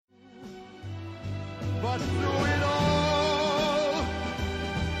But through it all,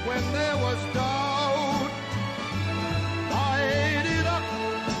 when there was doubt, I ate it up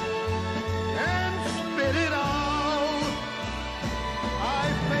and spit it out.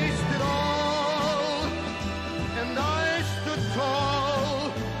 I faced it all, and I stood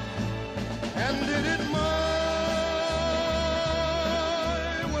tall, and did it my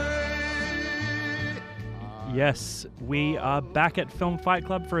way. Yes, we are back at Film Fight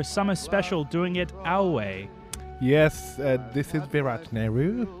Club for a summer special, doing it our way. Yes, this is Virat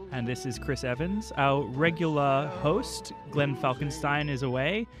Nehru. And this is Chris Evans. Our regular host, Glenn Falkenstein, is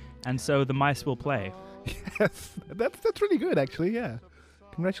away, and so the mice will play. Yes, that's really good, actually, yeah.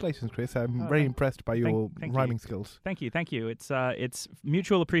 Congratulations, Chris. I'm very impressed by your thank rhyming you. skills. Thank you. It's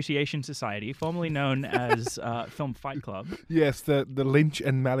Mutual Appreciation Society, formerly known as Film Fight Club. Yes, the Lynch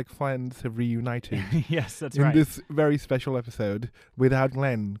and Malick fans have reunited. Yes, that's in right. this very special episode without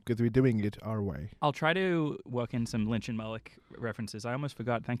Glenn, because we're doing it our way. I'll try to work in some Lynch and Malick references. I almost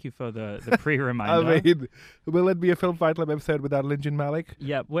forgot. Thank you for the pre-reminder. I mean, will it be a Film Fight Club episode without Lynch and Malick?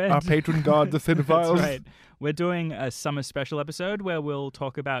 Yeah, Our patron god, the Cinephiles. That's right. We're doing a summer special episode where we'll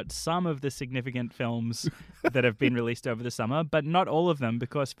talk about some of the significant films that have been released over the summer, but not all of them,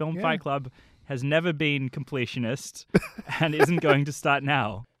 because Film Fight Club has never been completionist and isn't going to start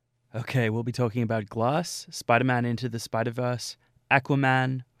now. Okay, we'll be talking about Glass, Spider-Man Into the Spider-Verse,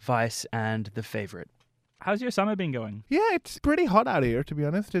 Aquaman, Vice, and The Favorite. How's your summer been going? Yeah, it's pretty hot out here, to be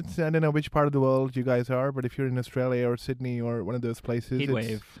honest. I don't know which part of the world you guys are, but if you're in Australia or Sydney or one of those places, Heat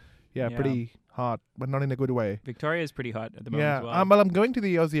wave. Yeah, pretty hot, but not in a good way. Victoria's pretty hot at the moment as well. Well, I'm going to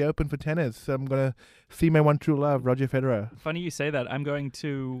the Aussie Open for tennis, so I'm going to see my one true love, Roger Federer. Funny you say that. I'm going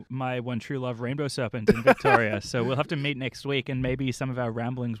to my one true love, Rainbow Serpent, in Victoria, so we'll have to meet next week, and maybe some of our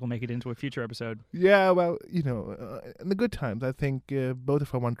ramblings will make it into a future episode. Yeah, well, in the good times, I think both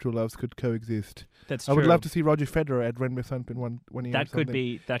of our one true loves could coexist. That's I true. would love to see Roger Federer at Rainbow Serpent one year. That could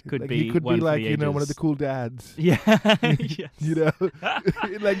be. He could one be for like, the one of the ages. cool dads. Yeah. Yes.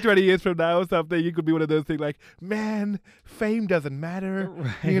 Like 20 years from now or something, you could be one of those things like, man, fame doesn't matter.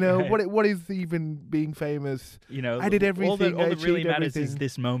 Right. What is even being famous? I did everything. All that really achieved matters everything. is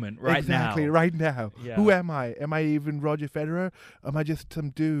this moment, right now. Exactly, right now. Yeah. Who am I? Am I even Roger Federer? Or am I just some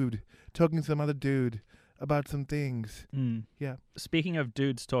dude talking to some other dude about some things? Yeah. Speaking of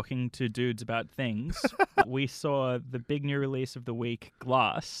dudes talking to dudes about things, we saw the big new release of the week,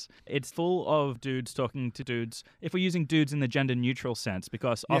 Glass. It's full of dudes talking to dudes, if we're using dudes in the gender-neutral sense,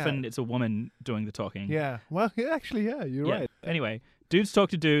 because often it's a woman doing the talking. Yeah. Well, actually, you're right. Anyway, dudes talk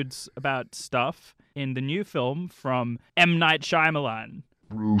to dudes about stuff in the new film from M. Night Shyamalan.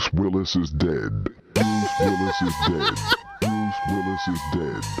 Bruce Willis is dead. Bruce Willis is dead. Bruce Willis is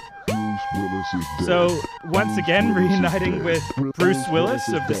dead. Bruce Willis is dead. So, once again, reuniting with Bruce Willis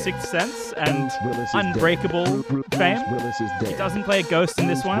of The Sixth Sense and Unbreakable fame. He doesn't play a ghost in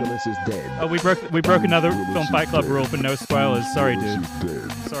this one. Oh, we broke another Film Fight Club rule for no spoilers. Sorry, dude.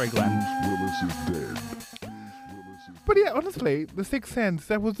 Sorry, Glenn. Willis is dead. But yeah, honestly, The Sixth Sense,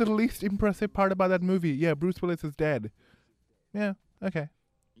 that was the least impressive part about that movie. Yeah, Bruce Willis is dead. Yeah, okay.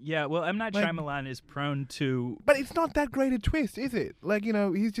 Yeah, well, M. Night Shyamalan is prone to... But it's not that great a twist, is it? Like,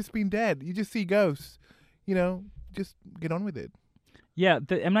 he's just been dead. You just see ghosts. Just get on with it. Yeah,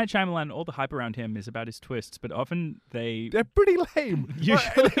 the M. Night Shyamalan, all the hype around him is about his twists, but often they're pretty lame.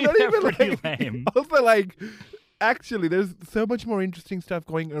 Usually they're pretty lame. Also, actually, there's so much more interesting stuff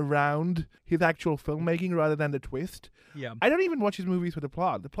going around his actual filmmaking rather than the twist. Yeah. I don't even watch his movies for the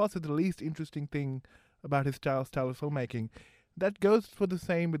plot. The plot is the least interesting thing about his style of filmmaking. That goes for the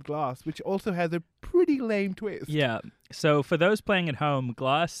same with Glass, which also has a pretty lame twist. Yeah. So for those playing at home,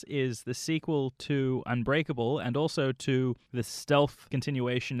 Glass is the sequel to Unbreakable and also to the stealth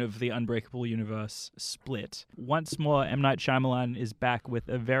continuation of the Unbreakable universe, Split. Once more, M. Night Shyamalan is back with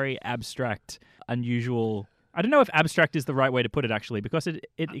a very abstract, unusual... I don't know if abstract is the right way to put it, actually, because it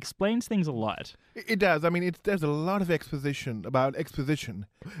explains things a lot. It does. I mean, there's a lot of exposition about exposition.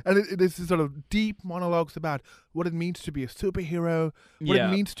 And this is sort of deep monologues about what it means to be a superhero, what it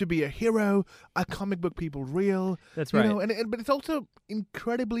means to be a hero, are comic book people real? That's right. But it's also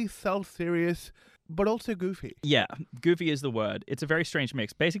incredibly self-serious, but also goofy. Yeah, goofy is the word. It's a very strange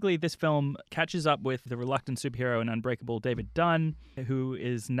mix. Basically, this film catches up with the reluctant superhero and Unbreakable David Dunn, who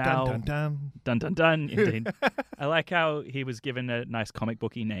is now... Dun, dun, dun. Dun, dun, dun, indeed. I like how he was given a nice comic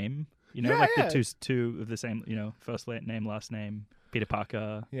booky name. The two of the same, first name, last name. Peter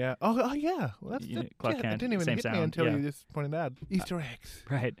Parker. Yeah. Oh yeah. Well, Clark It Kent, didn't even same hit me sound, until yeah. you just pointed out Easter eggs.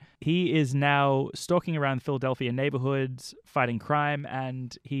 Right. He is now stalking around Philadelphia neighborhoods, fighting crime,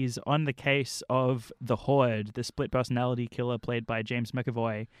 and he's on the case of the Horde, the split personality killer played by James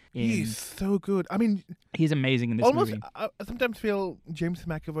McAvoy. He's so good. I mean, He's amazing in this almost. movie. I sometimes feel James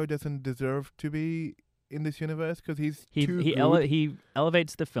McAvoy doesn't deserve to be in this universe because he's too good. He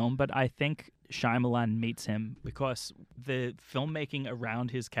elevates the film, but I think Shyamalan meets him because the filmmaking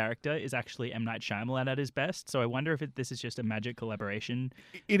around his character is actually M. Night Shyamalan at his best. So I wonder if this is just a magic collaboration.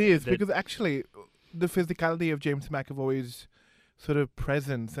 It is, because actually the physicality of James McAvoy's sort of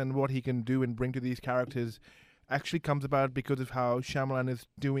presence and what he can do and bring to these characters actually comes about because of how Shyamalan is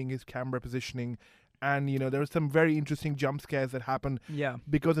doing his camera positioning. And, there are some very interesting jump scares that happen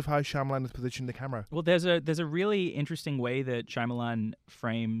because of how Shyamalan has positioned the camera. Well, there's a really interesting way that Shyamalan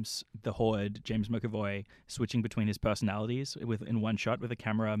frames the Horde, James McAvoy, switching between his personalities in one shot with the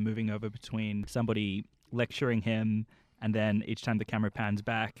camera moving over between somebody lecturing him, and then each time the camera pans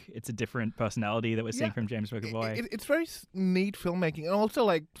back, it's a different personality that we're seeing from James McAvoy. It's very neat filmmaking, and also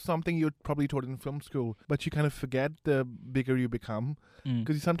like something you're probably taught in film school, but you kind of forget the bigger you become,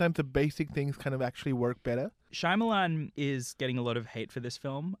 because sometimes the basic things kind of actually work better. Shyamalan is getting a lot of hate for this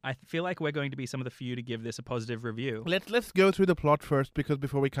film. I feel like we're going to be some of the few to give this a positive review. Let's go through the plot first, because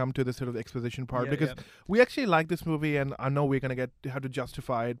before we come to the sort of exposition part, because we actually like this movie, and I know we're going to have to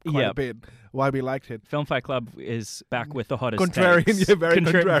justify it quite a bit why we liked it. Film Fight Club is back with the hottest contrarian, takes. very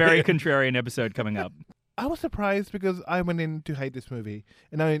contrarian. Very contrarian episode coming up. I was surprised because I went in to hate this movie,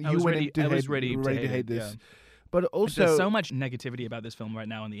 and I was went ready- in to I was hate, ready to hate this. it, But also, there's so much negativity about this film right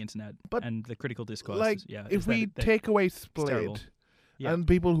now on the internet, and the critical discourse. like, if we take away terrible. Split and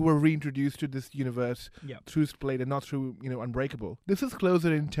people who were reintroduced to this universe Yeah. through Split and not through Unbreakable, this is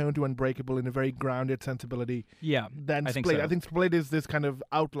closer in tone to Unbreakable in a very grounded sensibility than I think Split. so. I think Split is this kind of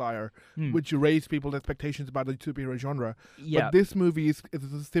outlier which raised people's expectations about the superhero genre. Yeah. But this movie is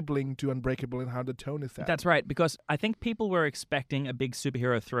a sibling to Unbreakable in how the tone is set. That's right, because I think people were expecting a big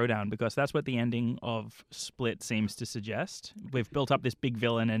superhero throwdown, because that's what the ending of Split seems to suggest. We've built up this big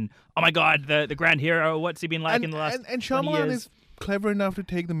villain, and oh my god, the grand hero, what's he been like in the last and 20 Shyamalan years? is clever enough to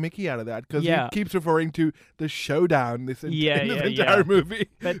take the mickey out of that, because he Yeah. keeps referring to the showdown this entire movie,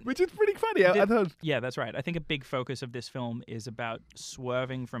 But which is pretty funny. I thought. Yeah, that's right. I think a big focus of this film is about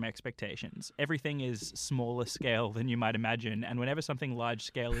swerving from expectations. Everything is smaller scale than you might imagine, and whenever something large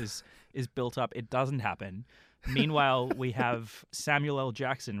scale is built up, it doesn't happen. Meanwhile, we have Samuel L.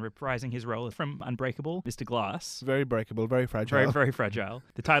 Jackson reprising his role from Unbreakable, Mr. Glass. Very breakable, very fragile. Very, very fragile.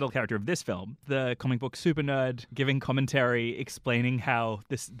 The title character of this film, the comic book super nerd, giving commentary, explaining how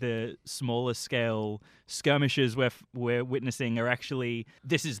the smaller scale skirmishes we're witnessing are actually,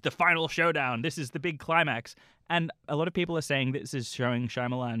 this is the final showdown, this is the big climax. And a lot of people are saying this is showing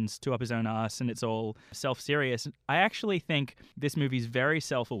Shyamalan's two up his own ass and it's all self-serious. I actually think this movie's very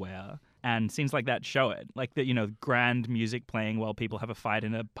self-aware, and scenes like that show it. Like the, grand music playing while people have a fight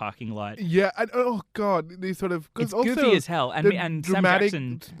in a parking lot. Yeah, and oh god, these sort of It's also goofy as hell. the And Sam dramatic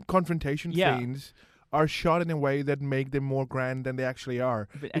Jackson, confrontation scenes are shot in a way that make them more grand than they actually are.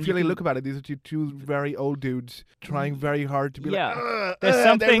 and If you you really can- look about it, these are two very old dudes trying very hard to be Yeah. like, There's there's a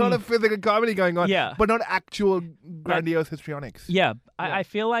something- lot of physical comedy going on, Yeah. but not actual grandiose histrionics. Yeah, I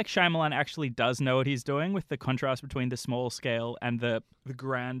feel like Shyamalan actually does know what he's doing with the contrast between the small scale and the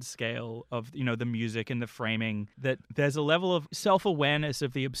grand scale of, the music and the framing, that there's a level of self-awareness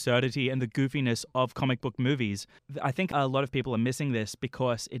of the absurdity and the goofiness of comic book movies. I think a lot of people are missing this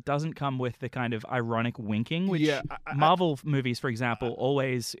because it doesn't come with the kind of ironic winking, which Marvel movies, for example,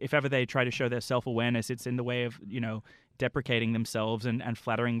 always, if ever they try to show their self-awareness, it's in the way of, deprecating themselves and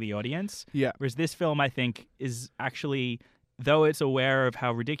flattering the audience. Yeah. Whereas this film, I think, is actually, though it's aware of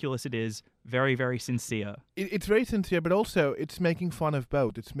how ridiculous it is, very, very sincere. It's very sincere, but also it's making fun of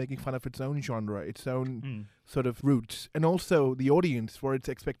both. It's making fun of its own genre, its own sort of roots, and also the audience for its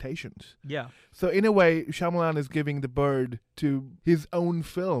expectations. Yeah. So in a way, Shyamalan is giving the bird to his own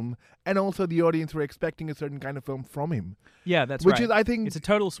film, and also the audience were expecting a certain kind of film from him. Yeah, that's Which right. is, I think, it's a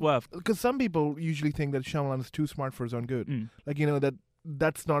total swerve. because some people usually think that Shyamalan is too smart for his own good. Like,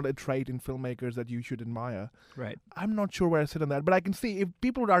 that's not a trait in filmmakers that you should admire. Right. I'm not sure where I sit on that, but I can see if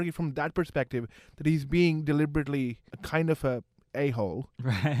people would argue from that perspective that he's being deliberately a kind of a a-hole,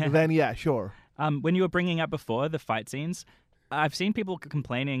 Right. then yeah, sure. When you were bringing up before the fight scenes, I've seen people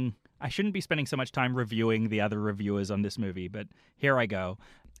complaining. I shouldn't be spending so much time reviewing the other reviewers on this movie, but here I go.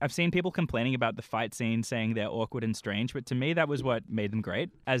 I've seen people complaining about the fight scene, saying they're awkward and strange, but to me, that was what made them great.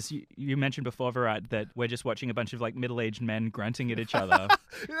 As you mentioned before, Virat, that we're just watching a bunch of like middle-aged men grunting at each other.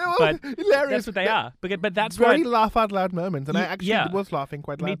 But hilarious. that's what they are. But that's very what... laugh out loud moments, and I actually yeah. was laughing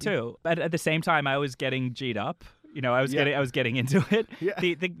quite loudly. Me too. But at the same time, I was getting G'd up. I was getting into it. Yeah.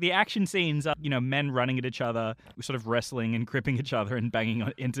 The action scenes are, men running at each other, sort of wrestling and gripping each other and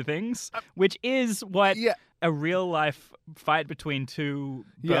banging into things, which is what a real life fight between two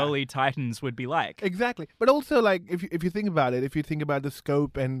burly titans would be like. Exactly. But also, like, if you think about it, if you think about the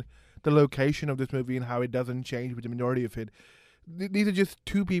scope and the location of this movie and how it doesn't change with the minority of it, these are just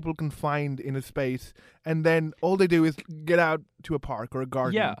two people confined in a space, and then all they do is get out to a park or a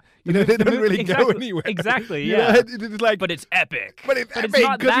garden. Yeah. They don't really go anywhere. Exactly, You yeah. know, it's like, But it's epic. But it's epic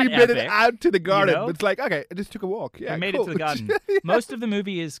not because that you made it epic, out to the garden. you know? It's like, okay, I just took a walk. Yeah, I made cool. it to the garden. Most of the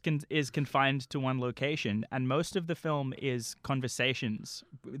movie is confined to one location, and most of the film is conversations.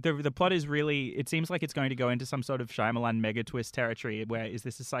 The plot is really, it seems like it's going to go into some sort of Shyamalan mega twist territory, where is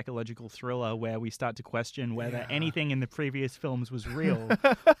this a psychological thriller where we start to question whether anything in the previous films was real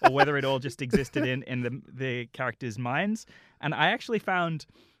or whether it all just existed in the characters' minds. And I actually found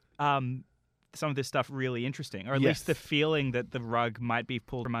some of this stuff really interesting, or at least the feeling that the rug might be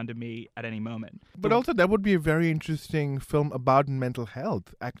pulled from under me at any moment. But also, that would be a very interesting film about mental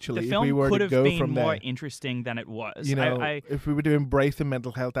health, actually. The film if we were could to have go been from more there. interesting than it was. If we were to embrace the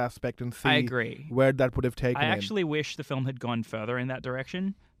mental health aspect and see I agree. where that would have taken I it. actually wish the film had gone further in that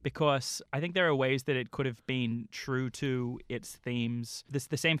direction, because I think there are ways that it could have been true to its themes,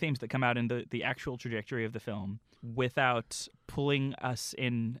 the same themes that come out in the actual trajectory of the film, without pulling us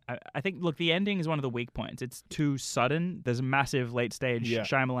in. I think, look, the ending is one of the weak points. It's too sudden. There's a massive late-stage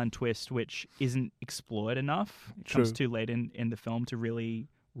Shyamalan twist which isn't explored enough. It comes too late in the film to really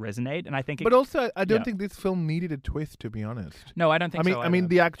resonate, and I think But also, I don't think this film needed a twist, to be honest. No, I don't think so. I mean,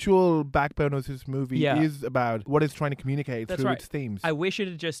 the actual backbone of this movie Yeah. is about what it's trying to communicate That's through right. its themes. I wish it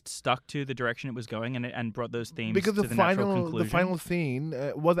had just stuck to the direction it was going and brought those themes Because to the the natural final conclusion. the final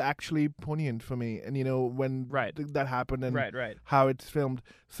scene was actually poignant for me, and when that happened and Right. how it's filmed.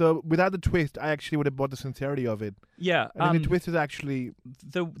 So without the twist, I actually would have bought the sincerity of it. Yeah, I mean, the twist is actually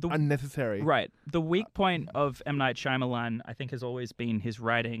the unnecessary. Right. The weak point of M. Night Shyamalan, I think, has always been his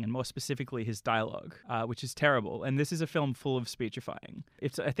writing, and more specifically his dialogue, which is terrible. And this is a film full of speechifying.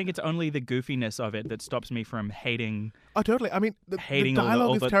 I think it's only the goofiness of it that stops me from hating. Oh, totally. I mean, the Hating dialogue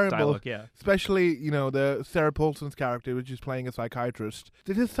all is the terrible. dialogue, yeah. Especially, the Sarah Paulson's character, which is playing a psychiatrist.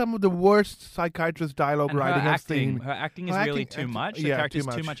 This is some of the worst psychiatrist dialogue And writing I've seen. Her acting is Her really acting- too much. The yeah, character is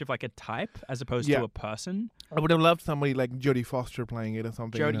too too much. much of like a type as opposed to a person. I would have loved somebody like Jodie Foster playing it or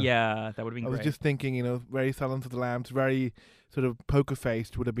something. Yeah, that would have been I great. was just thinking, very Silence of the Lambs, very sort of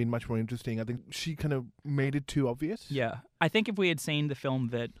poker-faced would have been much more interesting. I think she kind of made it too obvious. Yeah. I think if we had seen the film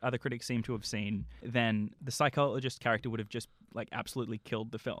that other critics seem to have seen, then the psychologist character would have just absolutely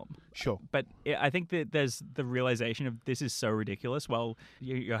killed the film. Sure. But I think that there's the realization of this is so ridiculous while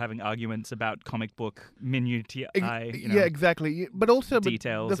you're having arguments about comic book minutiae, Yeah, exactly. But also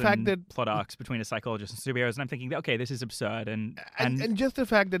details the fact and that plot arcs between a psychologist and superheroes. And I'm thinking, okay, this is absurd. And just the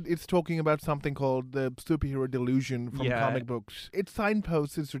fact that it's talking about something called the superhero delusion from comic books. It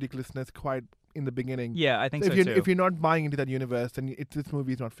signposts its ridiculousness quite in the beginning. Yeah, I think so too. too. If you're not buying into that universe, then this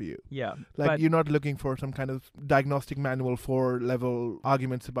movie is not for you. Yeah. You're not looking for some kind of diagnostic manual 4-level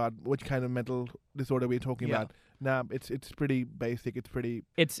arguments about which kind of mental disorder we're talking about. Nah, it's pretty basic. It's pretty.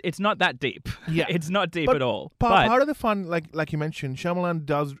 It's not that deep. Yeah, it's not deep at all. Part of the fun, like you mentioned, Shyamalan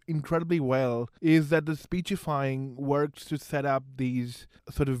does incredibly well, is that the speechifying works to set up these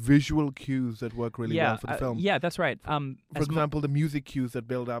sort of visual cues that work really well for the film. Yeah, that's right. For example, the music cues that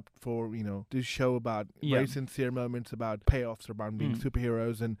build up for this show about very sincere moments about payoffs, about being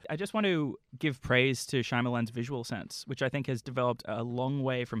superheroes, and I just want to give praise to Shyamalan's visual sense, which I think has developed a long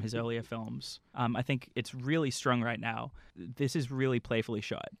way from his earlier films. I think it's really strong right now. This is really playfully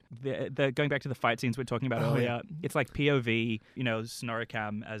shot. The going back to the fight scenes we were talking about earlier, it's like POV,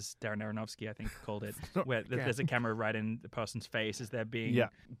 Sonoricam, as Darren Aronofsky, I think, called it, where there's a camera right in the person's face as they're being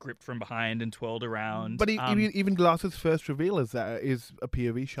gripped from behind and twirled around. But even Glass's first reveal is a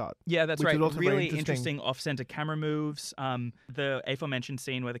POV shot. Yeah, that's which right. Is also really very interesting off-center camera moves. The aforementioned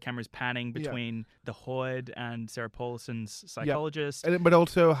scene where the camera's panning between the Horde and Sarah Paulson's psychologist. But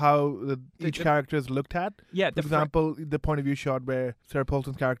also how each character is looked at. Yeah, example, the point of view shot where Sarah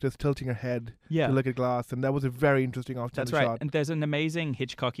Paulson's character is tilting her head Yeah. to look at glass, and that was a very interesting off That's camera right. shot. And there's an amazing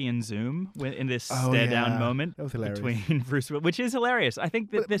Hitchcockian zoom in this Oh, stare yeah. down moment That was hilarious. between Bruce Willis, which is hilarious. I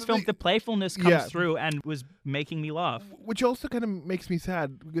think that But- this but film, the- the playfulness comes Yeah. through and was making me laugh. Which also kind of makes me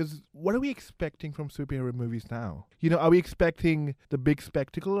sad, because what are we expecting from superhero movies now? Are we expecting the big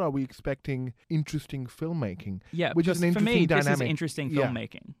spectacle, or are we expecting interesting filmmaking? Yeah, Which is because an for me, interesting this is dynamic. interesting Yeah.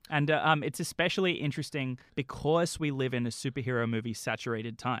 filmmaking. And it's especially interesting because we live in a superhero movie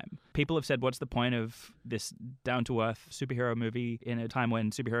saturated time. People have said, what's the point of this down-to-earth superhero movie in a time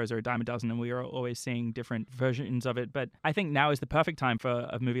when superheroes are a dime a dozen and we are always seeing different versions of it? But I think now is the perfect time for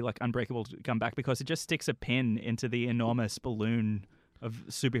a movie like Unbreakable to come back, because it just sticks a pin into the enormous balloon of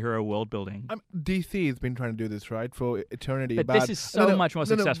superhero world building. DC has been trying to do this, right, for eternity. But this is so much more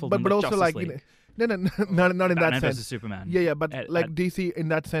successful but, than but also Justice like League. not in that Batman sense. versus Superman. Yeah, but At- like at- DC in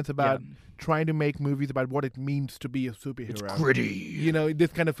that sense about Yeah. trying to make movies about what it means to be a superhero. It's gritty.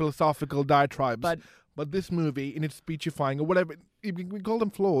 This kind of philosophical diatribes. But this movie, in its speechifying or whatever, we call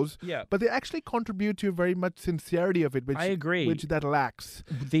them flaws, yeah, but they actually contribute to very much sincerity of it, which I agree. which that lacks.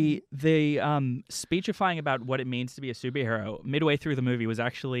 The speechifying about what it means to be a superhero midway through the movie was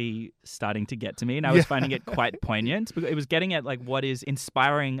actually starting to get to me, and I was finding it quite poignant. Because it was getting at like what is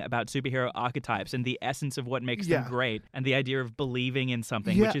inspiring about superhero archetypes and the essence of what makes them Yeah. great, and the idea of believing in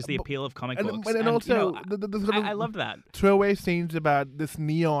something, Yeah, which is the but- appeal of comic And, books. and also you know, the sort of I loved that. throwaway scenes about this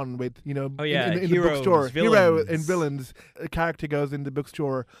neon with Oh, yeah, in the heroes, bookstore, hero villains. and villains. A character goes in the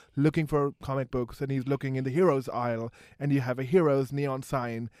bookstore looking for comic books, and he's looking in the heroes aisle, and you have a heroes neon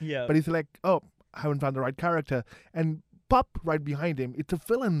sign, Yeah, but he's like, oh, I haven't found the right character, and pop right behind him, it's a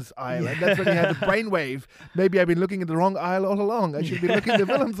villains aisle, and that's when he has a brainwave. Maybe I've been looking at the wrong aisle all along. I should be looking at the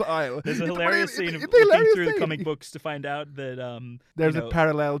villains aisle. there's a It's- hilarious scene of it's a looking hilarious through the scene. comic books to find out that There's you know, a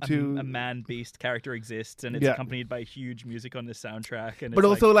parallel a to, man-beast character exists, and it's Yeah. accompanied huge music on the soundtrack. And but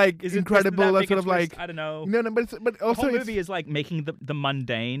it's also like isn't incredible, that that big sort a of twist? like. I don't know. No, but The also whole it's, movie is like making the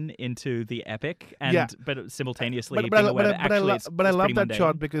mundane into the epic, and Yeah. but simultaneously but being I, aware but, that I, but, I, actually lo- it's, but I it's love pretty that mundane.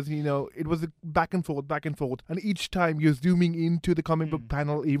 shot because it was a back and forth, and each time you're zooming into the comic book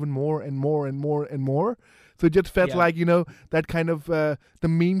panel even more and more and more and more. So it just felt Yeah. like that kind of the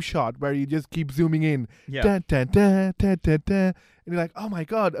meme shot where you just keep zooming in, Yeah. da, da, da, da, da, da, and you're like, oh my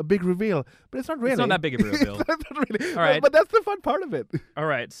god, a big reveal, but it's not really. It's not that big of a reveal. It's not really. All right. But that's the fun part of it. All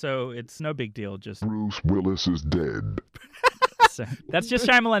right, so it's no big deal. Just Bruce Willis is dead. so, that's just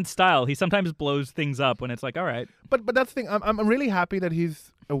Shyamalan's style. He sometimes blows things up when it's like, all right, But that's the thing. I'm really happy that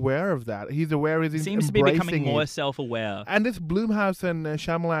he's aware of that. He's aware. He's seems to be embracing becoming more it. self-aware. And this Blumhouse and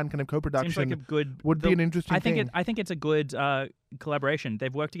Shyamalan kind of Seems co-production like a good would be an interesting I think thing. I think it's a good collaboration.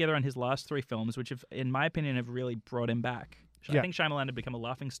 They've worked together on his last 3 films, which have, in my opinion, have really brought him back. I Yeah. think Shyamalan had become a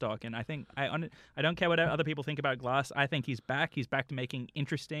laughingstock, and I think I don't care what other people think about Glass. I think he's back. He's back to making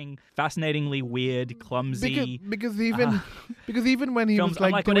interesting, fascinatingly weird, clumsy because even when he films, was like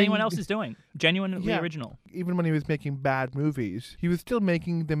unlike doing, what anyone else is doing. Genuinely Yeah. original. even when he was making bad movies, he was still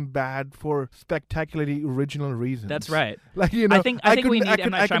making them bad for spectacularly original reasons. That's right. Like I think we couldn't- need I M.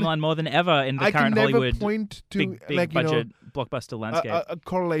 could- Night I could- Shyamalan more than ever in the I current can never Hollywood point to big like budget blockbuster landscape. a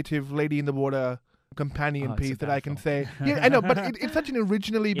correlative Lady in the Water companion Oh, it's a piece that bad I can film. say. Yeah, I know, but it's such an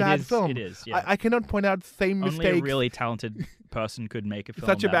originally bad is, film. It is. Yeah. I cannot point out same Only mistakes. a really talented person could make a film.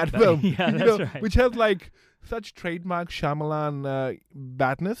 Such a that- bad film, Yeah, you that's know, right. which has like such trademark Shyamalan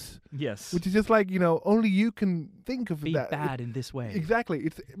badness, Yes. which is just like only you can think of Be that. bad in this way. Exactly.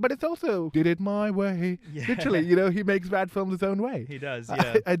 But it's also did it my way. Yeah. Literally, he makes bad films his own way. He does.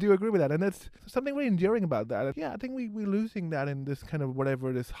 Yeah. I do agree with that, and that's something really endearing about that. Yeah, I think we're losing that in this kind of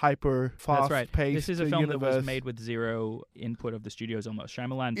this hyper fast That's right. paced This is a film universe. that was made with zero input of the studios almost.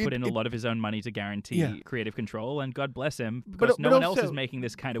 Shyamalan put in a It- lot of his own money to guarantee Yeah. creative control, and God bless him, But- because no but one else also- is making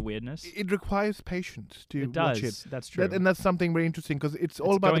this kind of weirdness. It requires patience to It watch does. it. That's true. And that's something very interesting because it's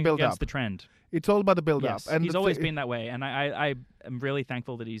all It's about the going build against up. the trend. It's all about the build Yes, up. And he's the always thi- been that way, and I am really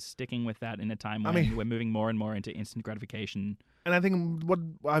thankful that he's sticking with that in a time I when mean- we're moving more and more into instant gratification. And I think what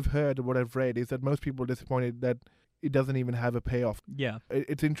I've heard, what I've read, is that most people are disappointed that it doesn't even have a payoff. Yeah,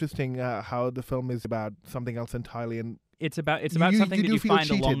 It's interesting how the film is about something else entirely, and it's about You- something you that do you feel find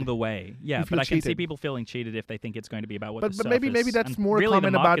along cheated. the way. Yeah, You but feel I can see cheated. people feeling cheated if they think it's going to be about what. but the maybe surface that's and more really the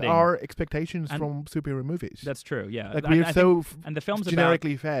common about marketing. our expectations And- from superhero movies. That's true. Yeah, like And we're I so think- and the film's about.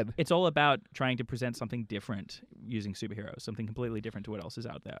 generically fed. It's all about trying to present something different using superheroes, something completely different to what else is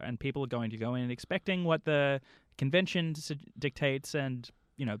out there. And people are going to go in expecting what the convention dictates, and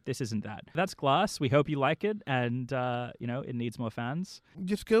this isn't that. That's Glass. We hope you like it, and it needs more fans.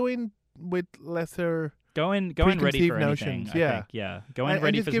 Just go in with lesser Go in ready preconceived for notions, anything. I think. Yeah. Go in And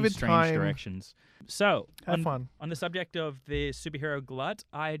ready just for give some it strange time. directions. So, Have fun. on the subject of the superhero glut,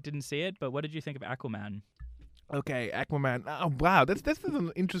 I didn't see it, but what did you think of Aquaman? Okay, Aquaman. Oh, wow, this is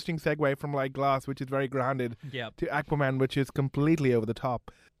an interesting segue from like Glass, which is very grounded, Yeah. to Aquaman, which is completely over the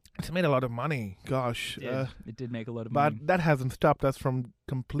top. It's made a lot of money. Gosh. It did make a lot of But money. that hasn't stopped us from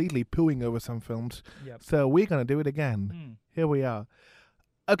completely pooing over some films. Yep. So we're going to do it again. Hmm. Here we are.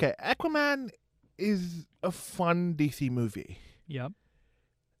 Okay, Aquaman is a fun DC movie. Yep.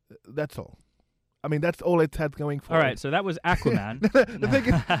 That's all. I mean, that's all it had going for All it. right, so that was Aquaman. The thing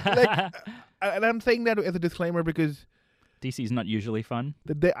is, like, and I'm saying that as a disclaimer because DC's not usually fun.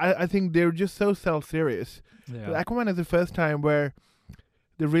 I think they're just so self-serious. Yeah. But Aquaman is the first time where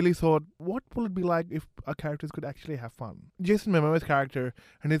they really thought, what will it be like if our characters could actually have fun? Jason Momoa's character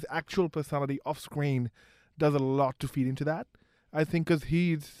and his actual personality off-screen does a lot to feed into that. I think because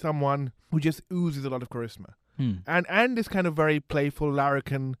he's someone who just oozes a lot of charisma. Hmm. And this kind of very playful,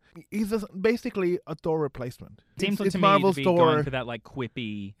 larrikin. He's basically a Thor replacement. Seems It's to me Marvel's to be Thor. going for that like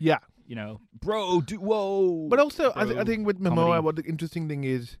quippy, Yeah. bro, whoa. But also, Bro, I think with Momoa, comedy. what the interesting thing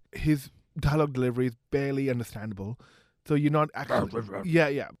is his dialogue delivery is barely understandable. So you're not actually...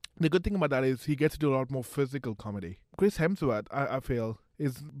 Yeah. The good thing about that is he gets to do a lot more physical comedy. Chris Hemsworth, I feel,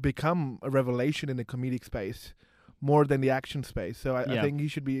 is become a revelation in the comedic space more than the action space. So I Yeah. think he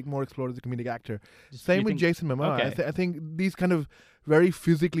should be more explored as a comedic actor. Just- Same you with think- Jason Momoa. Okay. I think these kind of very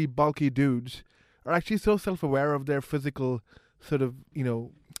physically bulky dudes are actually so self-aware of their physical sort of,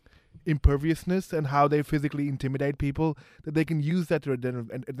 imperviousness and how they physically intimidate people that they can use that to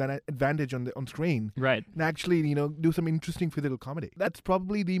their advantage on screen Right. and actually, do some interesting physical comedy. That's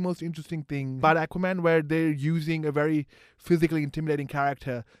probably the most interesting thing about Aquaman, where they're using a very physically intimidating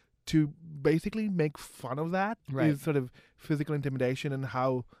character to basically make fun of that. Right. Is sort of physical intimidation and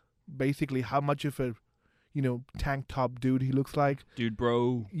how much of a tank top dude he looks like. Dude,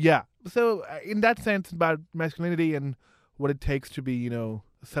 bro. Yeah. So in that sense, about masculinity and what it takes to be a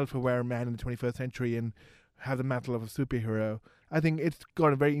self-aware man in the 21st century and have the mantle of a superhero, I think it's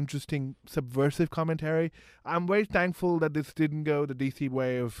got a very interesting subversive commentary. I'm very thankful that this didn't go the DC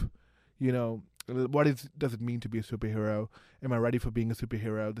way of does it mean to be a superhero? Am I ready for being a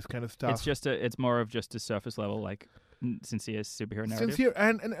superhero? This kind of stuff. It's more of just a surface level, like sincere superhero narrative. Sincere,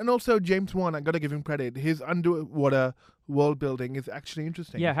 and also James Wan, I gotta give him credit. His underwater world building is actually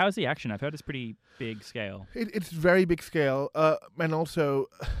interesting. Yeah, how's the action? I've heard it's pretty big scale. It's very big scale, and also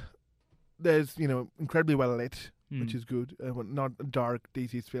there's incredibly well lit, which is good. Not a dark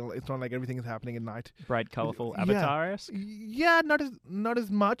DC feel. It's not like everything is happening at night. Bright, colorful, Yeah. Avatar-esque. Yeah, not as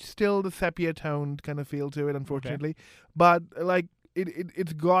much. Still the sepia toned kind of feel to it, unfortunately. But like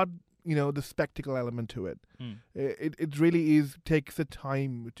it's got the spectacle element to it. It really takes the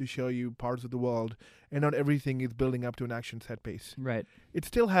time to show you parts of the world, and not everything is building up to an action set piece. Right. It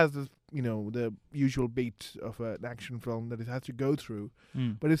still has this, the usual beat of an action film that it has to go through,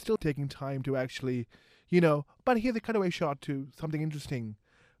 but it's still taking time to actually, but here's a cutaway shot to something interesting,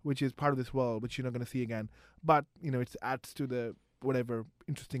 which is part of this world, which you're not going to see again. But, it adds to the whatever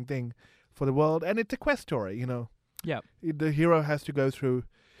interesting thing for the world, and it's a quest story, Yeah. The hero has to go through.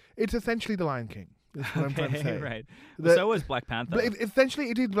 It's essentially The Lion King. That's what I'm trying to say. Right. The- So was Black Panther. But essentially,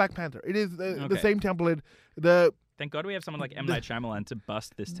 it is Black Panther. It is the Okay. same template. The Thank God we have someone like M. Night Shyamalan to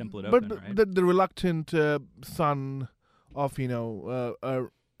bust this template but open, right? the reluctant son of a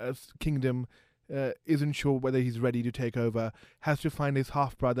kingdom isn't sure whether he's ready to take over. Has to find his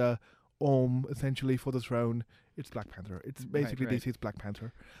half brother Om essentially for the throne. It's Black Panther. It's basically right. DC's Black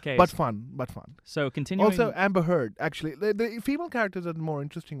Panther. Okay. But fun. So continuing. Also, Amber Heard. Actually, the female characters are the more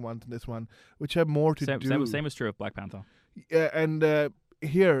interesting ones in this one, which have more to do. Same was true of Black Panther. And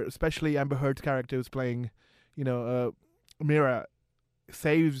here, especially Amber Heard's character is playing, Mira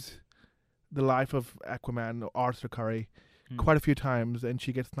saves the life of Aquaman, Arthur Curry, quite a few times, and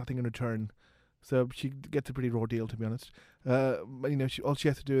she gets nothing in return. So she gets a pretty raw deal, to be honest. But, all she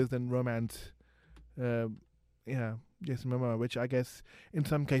has to do is then romance, Jason Momoa, which I guess in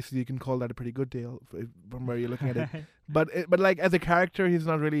some cases you can call that a pretty good deal from where you're looking at it. But like as a character, he's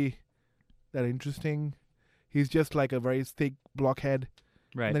not really that interesting. He's just like a very thick blockhead.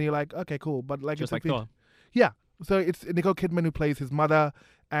 Right. And then you're like, okay, cool. But like, Just it's like a bit- Thor. Yeah. So it's Nicole Kidman who plays his mother,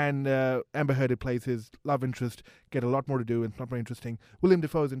 and Amber Heard who plays his love interest. Get a lot more to do, and it's not very interesting. William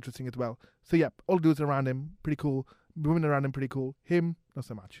Dafoe is interesting as well. So yeah, all dudes around him, pretty cool. Women around him, pretty cool. Him, not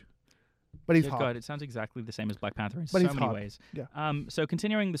so much. But he's Good hot. God, it sounds exactly the same as Black Panther in But so he's many hot. ways. Yeah. So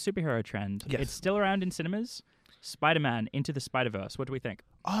continuing the superhero trend, Yes. it's still around in cinemas. Spider-Man Into the Spider-Verse. What do we think?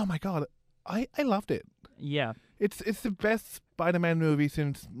 Oh my God, I loved it. Yeah. It's the best Spider-Man movie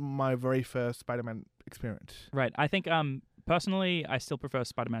since my very first Spider-Man experience. Right. I think personally, I still prefer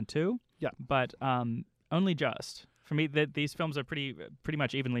Spider-Man 2. Yeah. But only just. For me, these films are pretty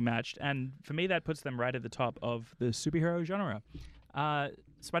much evenly matched, and for me, that puts them right at the top of the superhero genre.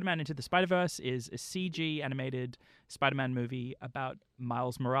 Spider-Man Into the Spider-Verse is a CG animated Spider-Man movie about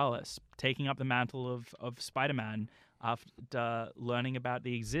Miles Morales taking up the mantle of Spider-Man after learning about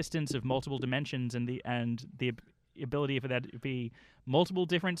the existence of multiple dimensions and the ability for there to be multiple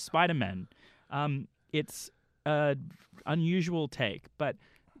different Spider-Men. It's an unusual take, but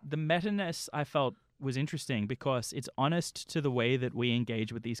the meta-ness I felt was interesting because it's honest to the way that we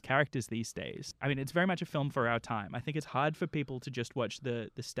engage with these characters these days. I mean, it's very much a film for our time. I think it's hard for people to just watch the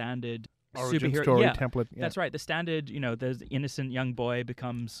standard Origin superhero story template. Yeah. That's right. The standard, the innocent young boy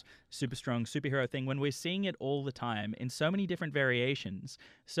becomes super strong superhero thing when we're seeing it all the time in so many different variations.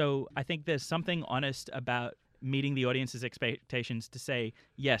 So I think there's something honest about meeting the audience's expectations to say,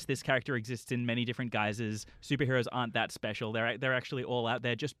 yes, this character exists in many different guises. Superheroes aren't that special. They're actually all out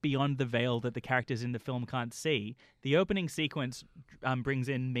there, just beyond the veil that the characters in the film can't see. The opening sequence brings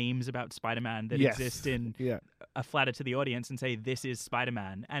in memes about Spider-Man that exist in a flatter to the audience and say, this is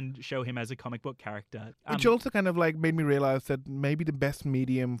Spider-Man, and show him as a comic book character. Which also kind of like made me realize that maybe the best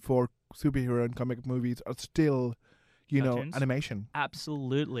medium for superhero and comic movies are still Cartoons? Animation.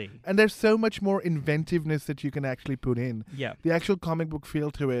 Absolutely. And there's so much more inventiveness that you can actually put in. Yeah. The actual comic book feel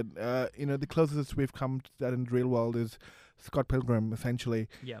to it, the closest we've come to that in the real world is Scott Pilgrim, essentially.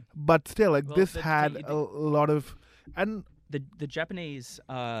 Yeah. But still, Well, this had a lot of... And the Japanese,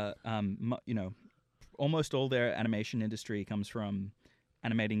 almost all their animation industry comes from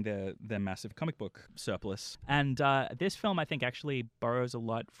animating their massive comic book surplus. And this film, I think, actually borrows a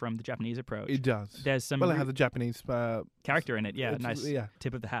lot from the Japanese approach. It does. There's some it has a Japanese... character in it, nice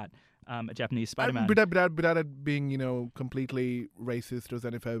tip of the hat. A Japanese Spider-Man. Without it being, completely racist or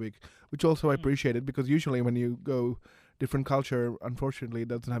xenophobic, which also I appreciated, because usually when you go different culture, unfortunately, it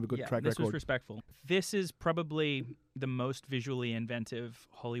doesn't have a good track this record. Was respectful. This is probably the most visually inventive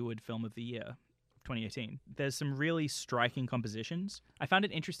Hollywood film of the year. 2018. There's some really striking compositions. I found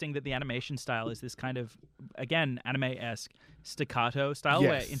it interesting that the animation style is this kind of, again, anime-esque staccato style,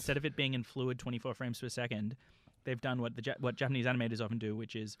 where instead of it being in fluid 24 frames per second, they've done what Japanese animators often do,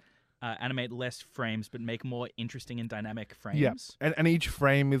 which is animate less frames but make more interesting and dynamic frames. Yeah, and each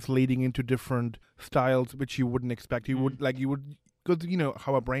frame is leading into different styles which you wouldn't expect. You would because you know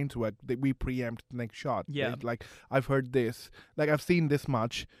how our brains work. We preempt the next shot. Yeah, like I've heard this, like I've seen this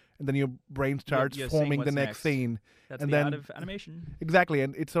much. And then your brain starts forming the next scene. That's and the then, art of animation. Exactly,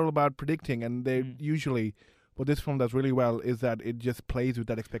 and it's all about predicting. And they usually, what this film does really well is that it just plays with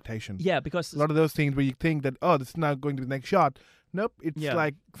that expectation. Yeah, because a lot of those scenes where you think that, this is now going to be the next shot. Nope, it's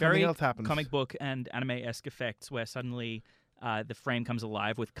like something else happens. Comic book and anime-esque effects where suddenly the frame comes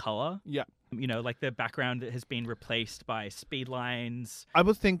alive with color. Yeah. Like the background that has been replaced by speed lines. I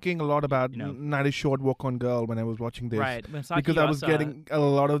was thinking a lot about Night is Short, Walk on Girl when I was watching this. Right. Because I was getting a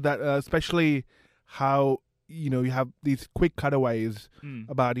lot of that, especially how, you have these quick cutaways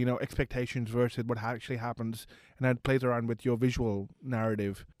about, expectations versus what actually happens. And that plays around with your visual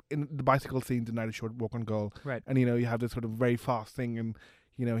narrative. In the bicycle scenes in Night is Short, Walk on Girl. Right. And, you have this sort of very fast thing and,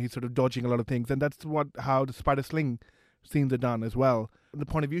 he's sort of dodging a lot of things. And that's how the spider sling scenes are done as well. The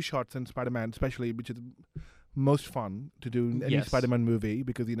point of view shots in Spider-Man especially, which is most fun to do in any Spider-Man movie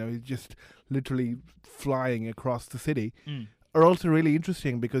because, he's just literally flying across the city, are also really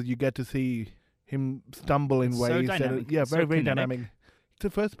interesting because you get to see him stumble in ways that are, very, very dynamic. It's a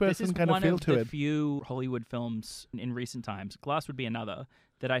first-person kind of feel to it. This is one of the few Hollywood films in recent times, Glass would be another,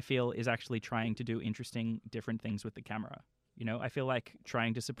 that I feel is actually trying to do interesting, different things with the camera. I feel like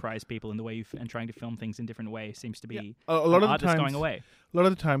trying to surprise people in the way and trying to film things in different ways seems to be a lot of art the times, that's going away. A lot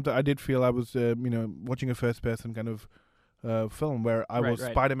of the times I did feel I was, watching a first-person kind of film where I was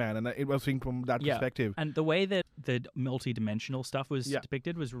Spider-Man, and it was seen from that perspective. And the way that the multi-dimensional stuff was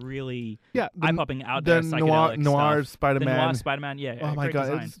depicted was really the eye-popping out there, psychedelic noir stuff. Spider-Man. The noir Spider-Man, Oh my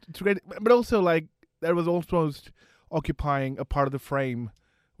God, design. it's great. But also, like, that was almost occupying a part of the frame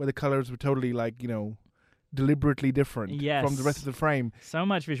where the colors were totally, deliberately different from the rest of the frame. So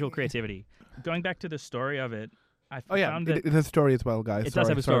much visual creativity. Going back to the story of it, I found that it has a story as well, guys. It does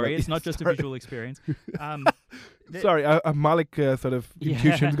have a story. It's not just a visual experience. Sorry, Malik sort of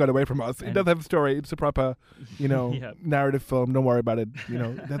intuitions got away from us. It does have a story. It's a proper, narrative film. Don't worry about it.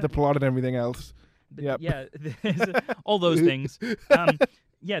 There's a plot and everything else. Yeah, all those things.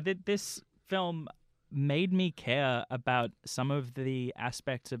 This film made me care about some of the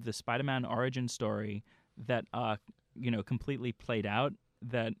aspects of the Spider-Man origin story that are, completely played out.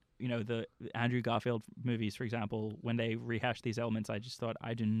 That, the Andrew Garfield movies, for example, when they rehash these elements, I just thought,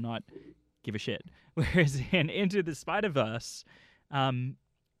 I do not give a shit. Whereas in Into the Spider-Verse,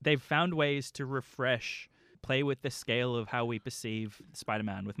 they've found ways to play with the scale of how we perceive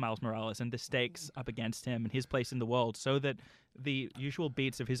Spider-Man with Miles Morales and the stakes up against him and his place in the world, so that the usual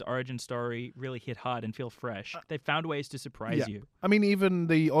beats of his origin story really hit hard and feel fresh. They've found ways to surprise you. I mean, even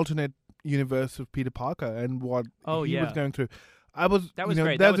the alternate universe of Peter Parker and what he was going through. That was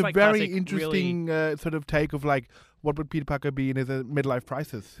great. That's was a like very classic, interesting sort of take of like, what would Peter Parker be in his midlife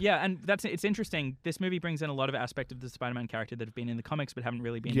crisis? Yeah, and it's interesting. This movie brings in a lot of aspects of the Spider-Man character that have been in the comics but haven't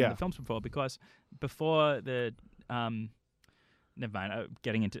really been in the films before. Because before the never mind.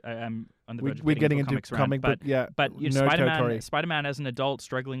 I'm on the verge of getting into comic, but Spider-Man. Spider-Man as an adult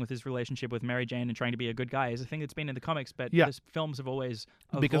struggling with his relationship with Mary Jane and trying to be a good guy is a thing that's been in the comics, but the films have always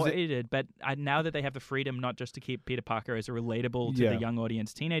avoided. But now that they have the freedom not just to keep Peter Parker as a relatable to the young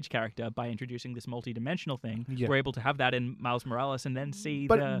audience teenage character by introducing this multi-dimensional thing, we're able to have that in Miles Morales and then see.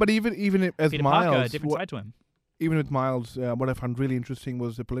 But even as Peter Miles, Parker, a different side to him. Even with Miles, what I found really interesting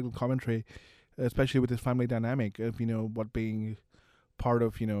was the political commentary, especially with his family dynamic of what being part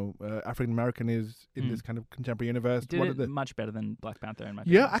of African American is in this kind of contemporary universe. Did it much better than Black Panther in my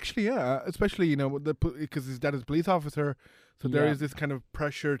opinion. Actually, especially because his dad is a police officer, so there is this kind of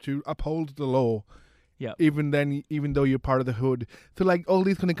pressure to uphold the law. Yeah. Even though you're part of the hood, so like all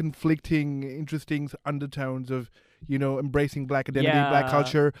these kind of conflicting, interesting undertones of embracing black identity, black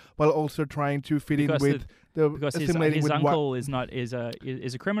culture, while also trying to fit in with because his uncle is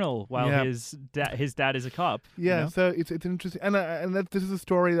a criminal while his dad is a cop. Yeah, so it's interesting, and this is a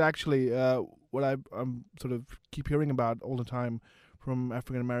story that actually what I'm sort of keep hearing about all the time from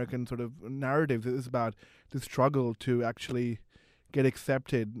African American sort of narratives is about the struggle to actually get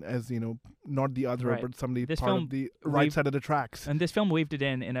accepted as not the other, but somebody part of the right side of the tracks. And this film weaved it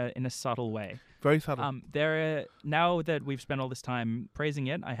in a subtle way. Very subtle. Now that we've spent all this time praising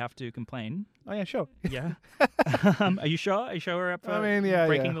it, I have to complain. Oh yeah, sure. Yeah. Are you sure? Are you sure we're up for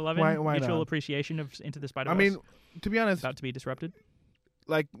breaking the 11? Why mutual not? Appreciation of Into the Spider-Verse? I mean, to be honest, about to be disrupted.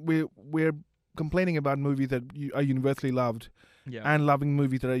 Like we're complaining about movies that are universally loved. Yeah. And loving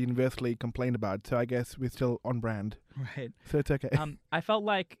movies that are universally complained about. So I guess we're still on brand. Right. So it's okay. I felt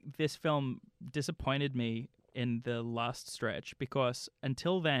like this film disappointed me in the last stretch because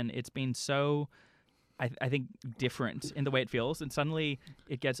until then it's been so, I think, different in the way it feels, and suddenly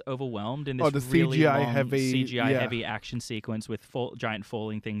it gets overwhelmed in this really CGI-heavy action sequence with giant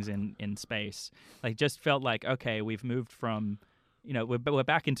falling things in space. Like, just felt like, okay, we've moved from... we're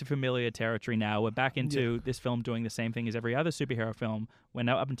back into familiar territory now. We're back into this film doing the same thing as every other superhero film. When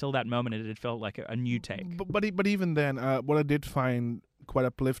up until that moment, it had felt like a new take. But even then, what I did find quite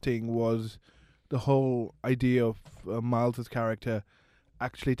uplifting was the whole idea of Miles' character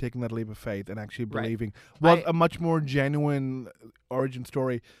actually taking that leap of faith and actually believing was a much more genuine origin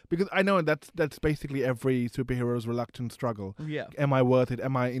story, because I know that's basically every superhero's reluctant struggle. Yeah. Am I worth it?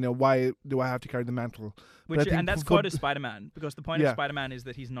 Am I, why do I have to carry the mantle? And that's core to Spider-Man, because the point of Spider-Man is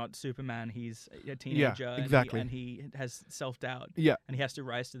that he's not Superman. He's a teenager, and he has self-doubt. Yeah. And he has to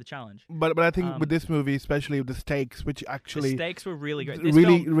rise to the challenge. But I think with this movie, especially with the stakes, which actually the stakes were really great.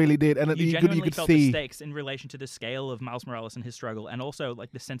 Really did, and you genuinely could felt see the stakes in relation to the scale of Miles Morales and his struggle, and also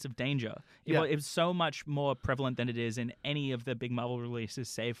like the sense of danger. It was so much more prevalent than it is in any of the big Marvel releases,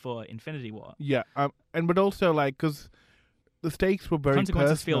 save for Infinity War. Yeah, but also because the stakes were very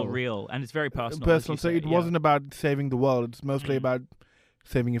consequences personal. feel real, and it's very personal. So it wasn't about saving the world; it's mostly about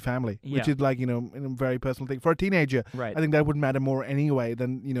saving your family, which is like a very personal thing for a teenager. Right. I think that would matter more anyway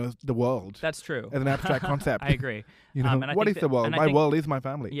than the world. That's true. As an abstract concept. I agree. What is the world? My world is my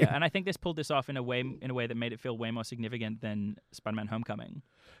family. Yeah, and I think this pulled this off in a way that made it feel way more significant than Spider-Man: Homecoming.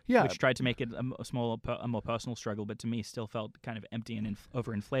 Yeah, which tried to make it a more personal struggle, but to me still felt kind of empty and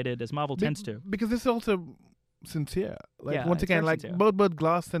overinflated, as Marvel tends to. Because this is also sincere. Once again, both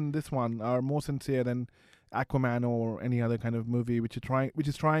Glass and this one are more sincere than Aquaman or any other kind of movie which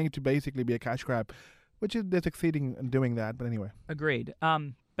is trying to basically be a cash grab, which is they're succeeding in doing that. But anyway, agreed.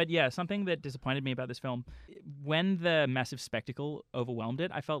 But yeah, something that disappointed me about this film, when the massive spectacle overwhelmed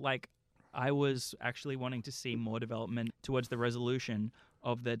it, I felt like I was actually wanting to see more development towards the resolution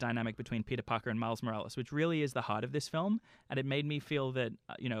of the dynamic between Peter Parker and Miles Morales, which really is the heart of this film, and it made me feel that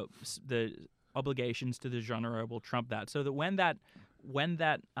the obligations to the genre will trump that. So that when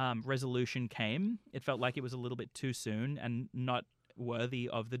that resolution came, it felt like it was a little bit too soon and not worthy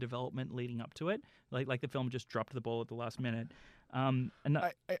of the development leading up to it. Like the film just dropped the ball at the last minute. I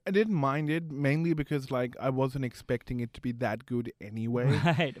didn't mind it, mainly because I wasn't expecting it to be that good anyway.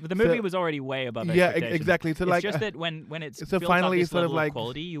 Right, but the movie was already way above expectations. Yeah, exactly. So it's just that when it's so finally this sort level of of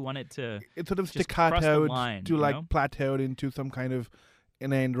quality, you want it to it's sort of just cross the staccatoed line, to plateaued into some kind of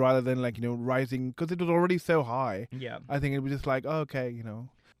an end rather than like rising, because it was already so high. Yeah. I think it was just like, oh, okay,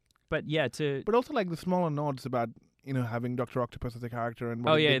 But yeah, But also like the smaller nods about having Dr. Octopus as a character and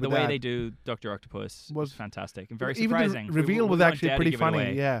what he yeah, did the with way that. they do Dr. Octopus was fantastic and very Even surprising. the reveal was won't actually dare to pretty give it funny.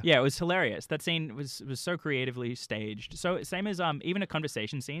 away. Yeah. Yeah, it was hilarious. That scene was so creatively staged. So same as even a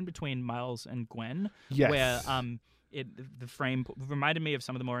conversation scene between Miles and Gwen, Yes. where the frame reminded me of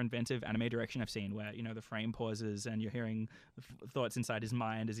some of the more inventive anime direction I've seen, where the frame pauses and you're hearing thoughts inside his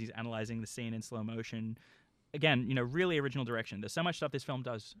mind as he's analyzing the scene in slow motion. Again, really original direction. There's so much stuff this film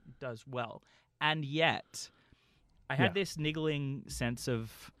does well, and yet I had this niggling sense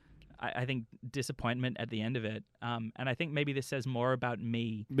of, I think, disappointment at the end of it, and I think maybe this says more about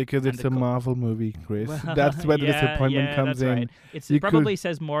me. Because and it's the a Marvel movie, Chris. That's where the disappointment comes that's in. Right. It probably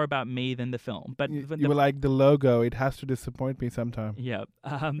says more about me than the film. But you were like, the logo, it has to disappoint me sometime. Yeah.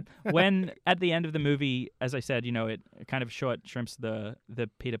 When at the end of the movie, as I said, it kind of short shrimps the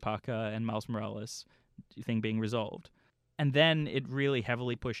Peter Parker and Miles Morales thing being resolved. And then it really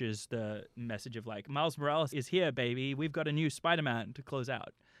heavily pushes the message of like, Miles Morales is here, baby. We've got a new Spider-Man to close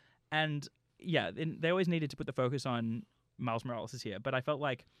out. And yeah, they always needed to put the focus on Miles Morales is here. But I felt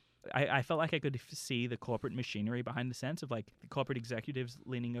like I could see the corporate machinery behind the sense of like the corporate executives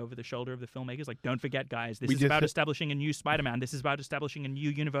leaning over the shoulder of the filmmakers. Like, don't forget, guys, this is about establishing a new Spider-Man. This is about establishing a new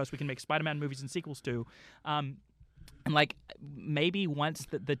universe we can make Spider-Man movies and sequels to. And like maybe once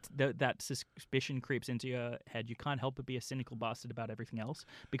that suspicion creeps into your head, you can't help but be a cynical bastard about everything else.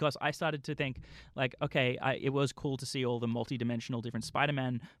 Because I started to think like, okay, it was cool to see all the multi-dimensional different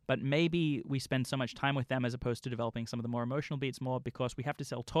Spider-Man, but maybe we spend so much time with them as opposed to developing some of the more emotional beats more because we have to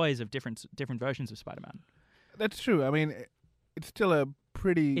sell toys of different versions of Spider-Man. That's true. I mean, it's still a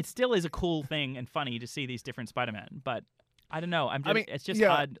pretty... It still is a cool thing and funny to see these different Spider-Man, but... I don't know. It's just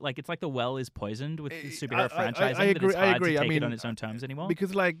hard. Like, it's like the well is poisoned with the superhero franchising. I agree. That it's hard I agree. to take it on its own terms anymore.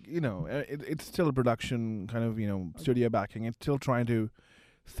 Because, like, it's still a production kind of, studio backing. It's still trying to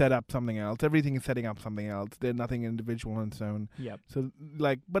set up something else. Everything is setting up something else. There's nothing individual on its own. Yeah. So,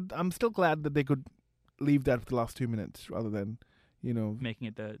 like, but I'm still glad that they could leave that for the last 2 minutes rather than, making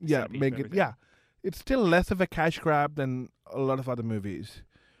it the make it. Yeah, it's still less of a cash grab than a lot of other movies.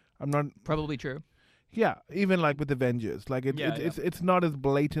 I'm not probably true. Yeah, even like with Avengers, like it's not as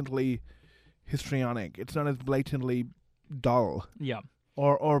blatantly histrionic. It's not as blatantly dull. Yeah.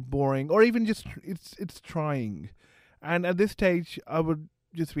 Or boring, or even just it's trying. And at this stage, I would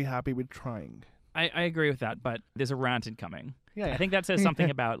just be happy with trying. I agree with that, but there's a rant incoming. Yeah. I think that says something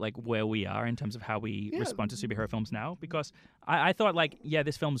about like where we are in terms of how we respond to superhero films now. Because I thought like,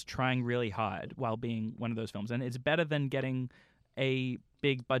 this film's trying really hard while being one of those films, and it's better than getting a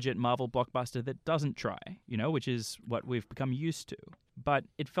big budget Marvel blockbuster that doesn't try, which is what we've become used to. But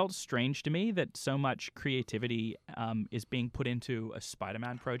it felt strange to me that so much creativity is being put into a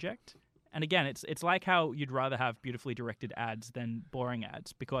Spider-Man project. And again, it's like how you'd rather have beautifully directed ads than boring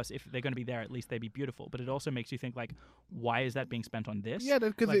ads, because if they're going to be there, at least they'd be beautiful. But it also makes you think, like, why is that being spent on this? Yeah,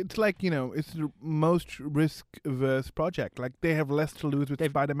 because it's like, it's the most risk-averse project. Like, they have less to lose with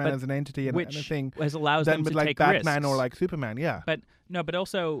Spider-Man as an entity and a thing allows than them with to like take Batman risks. or like Superman, yeah. But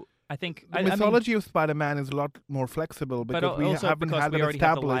also... I think the mythology of Spider-Man is a lot more flexible because we haven't had we already established.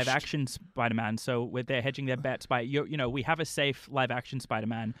 have the live-action Spider-Man, so they're hedging their bets by we have a safe live-action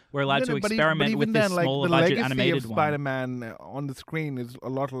Spider-Man. We're allowed to experiment with this smaller budget animated one. The legacy of one. Spider-Man on the screen is a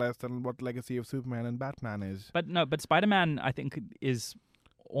lot less than what legacy of Superman and Batman is. But Spider-Man, I think, is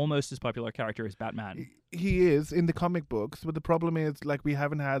almost as popular a character as Batman. He is in the comic books, but the problem is like we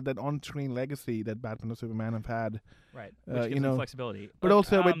haven't had that on-screen legacy that Batman or Superman have had. Right, which gives them flexibility. But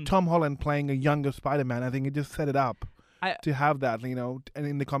also with Tom Holland playing a younger Spider-Man, I think it just set it up to have that, and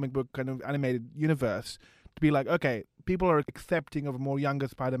in the comic book kind of animated universe, to be like, okay, people are accepting of a more younger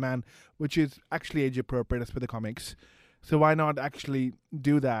Spider-Man, which is actually age appropriate as per the comics. So why not actually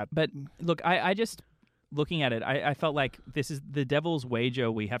do that? But look, I just... Looking at it, I felt like this is the devil's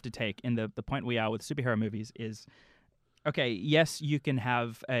wager we have to take in the point we are with superhero movies is, okay, yes, you can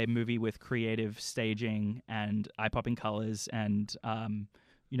have a movie with creative staging and eye-popping colors and,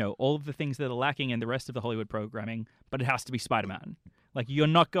 all of the things that are lacking in the rest of the Hollywood programming, but it has to be Spider-Man. Like, you're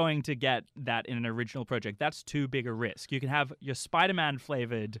not going to get that in an original project. That's too big a risk. You can have your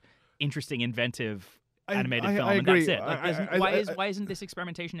Spider-Man-flavored, interesting, inventive animated film, and agree. that's it. Like, why isn't this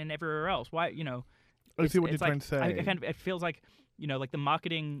experimentation in everywhere else? Why, I see what you're trying to say. It feels like, like the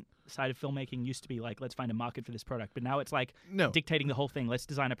marketing side of filmmaking used to be like, let's find a market for this product, but now it's like No. dictating the whole thing. Let's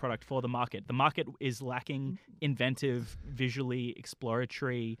design a product for the market. The market is lacking inventive, visually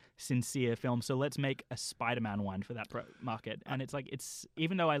exploratory, sincere film. So let's make a Spider-Man one for that market. And it's like,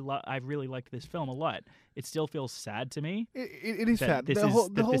 even though I really liked this film a lot, it still feels sad to me. It is that sad. This The is, whole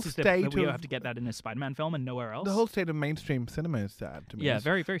that whole this is state that we of have to get that in a Spider-Man film and nowhere else. the whole state of mainstream cinema is sad to me. Yeah,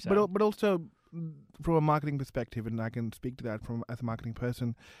 very, very sad. But also from a marketing perspective, and I can speak to that from as a marketing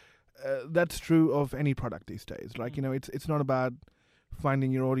person. That's true of any product these days. Like it's not about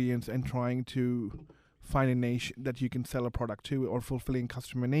finding your audience and trying to find a niche that you can sell a product to or fulfilling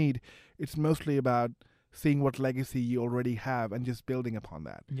customer need. It's mostly about seeing what legacy you already have and just building upon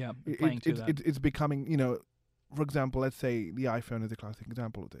that. Yeah, playing to that. It's becoming, for example, let's say the iPhone is a classic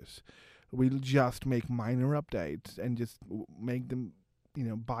example of this. We'll just make minor updates and just make them,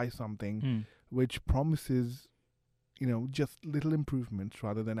 buy something which promises, just little improvements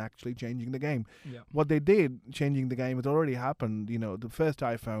rather than actually changing the game. Yeah. What they did, changing the game, has already happened. The first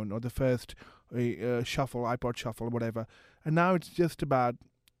iPhone or the first Shuffle, iPod Shuffle, whatever. And now it's just about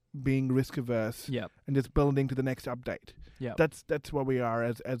being risk averse and just building to the next update. Yeah. That's where we are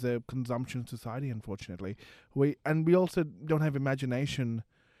as a consumption society, unfortunately. We also don't have imagination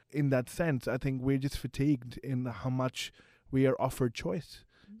in that sense. I think we're just fatigued in how much we are offered choice.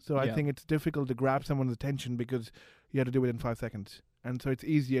 So I think it's difficult to grab someone's attention because you have to do it in 5 seconds. And so it's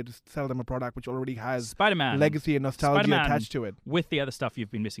easier to sell them a product which already has Spider-Man. legacy and nostalgia Spider-Man attached to it. With the other stuff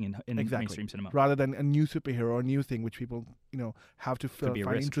you've been missing in Exactly. mainstream cinema. Rather than a new superhero or a new thing which people, have to Could be a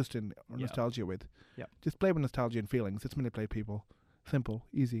find risk. interest in or nostalgia with. Yeah. Just play with nostalgia and feelings. Let's manipulate people. Simple,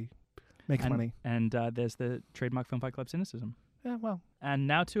 easy, makes money. And there's the trademark Film Fight Club cynicism. Yeah, well. And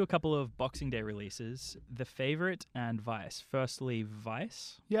now to a couple of Boxing Day releases, The Favourite and Vice. Firstly,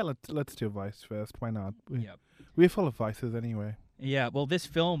 Vice. Yeah, let's do Vice first. Why not? Yep. We're full of vices anyway. Yeah, well, this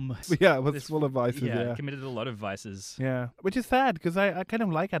film... Yeah, it was full of vices, Yeah, committed a lot of vices. Yeah, which is sad because I kind of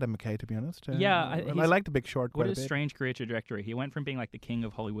like Adam McKay, to be honest. I like The Big Short quite What a a bit. strange career trajectory. He went from being like the king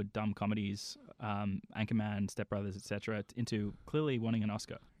of Hollywood dumb comedies, Anchorman, Step Brothers, etc., into clearly wanting an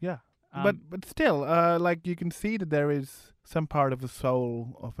Oscar. Yeah. But still, you can see that there is some part of the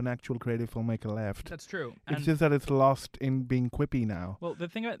soul of an actual creative filmmaker left. That's true. It's just that it's lost in being quippy now. Well, the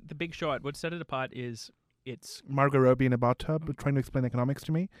thing about The Big Short, what set it apart is it's... Margot Robbie in a bathtub trying to explain economics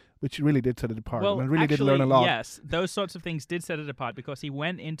to me, which really did set it apart. Well, and really actually, did learn a lot. Yes, those sorts of things did set it apart because he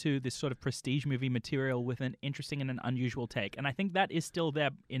went into this sort of prestige movie material with an interesting and an unusual take. And I think that is still there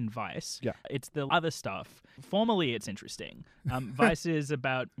in Vice. Yeah. It's the other stuff. Formally, it's interesting. Vice is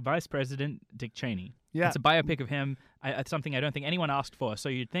about Vice President Dick Cheney. Yeah. It's a biopic of him. It's something I don't think anyone asked for. So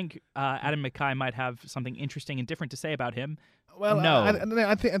you'd think Adam McKay might have something interesting and different to say about him. Well, no.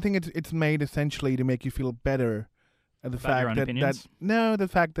 I think it's made essentially to make you feel better at the About your fact own opinions? the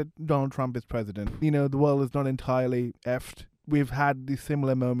fact that Donald Trump is president. The world is not entirely effed. We've had these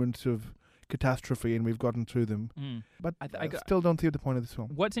similar moments of catastrophe and we've gotten through them. But I still don't see the point of this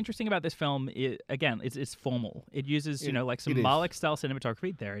film. What's interesting about this film is, again, it's formal. It uses, some Malick-style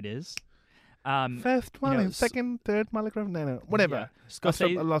cinematography. There it is. First Malick, second, third Malick, no, whatever. Yeah.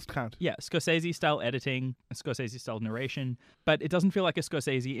 I lost count. Yeah, Scorsese-style editing, Scorsese-style narration, but it doesn't feel like a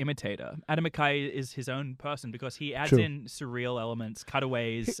Scorsese imitator. Adam McKay is his own person because he adds in surreal elements,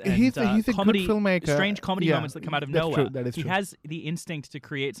 cutaways, and he's a comedy, good filmmaker. strange comedy moments that come out of nowhere. True. That is he true. has the instinct to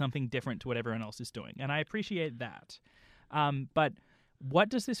create something different to what everyone else is doing, and I appreciate that. But what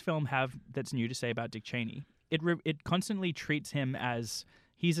does this film have that's new to say about Dick Cheney? It constantly treats him as...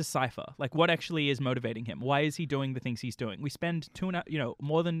 He's a cipher. Like, what actually is motivating him? Why is he doing the things he's doing? We spend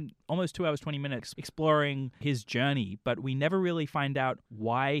more than almost 2 hours, 20 minutes exploring his journey, but we never really find out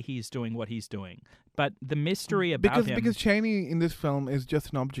why he's doing what he's doing. But the mystery about him... Because Cheney in this film is just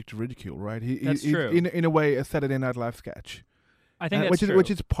an object of ridicule, right? That's true. In a way, a Saturday Night Live sketch. I think that's true.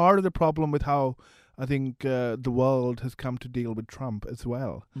 Which is part of the problem with how I think the world has come to deal with Trump as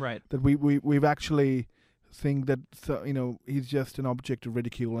well. Right. That we've actually... think that he's just an object of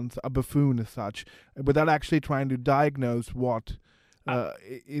ridicule and a buffoon as such, without actually trying to diagnose what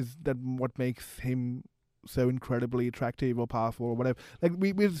makes him so incredibly attractive or powerful or whatever. Like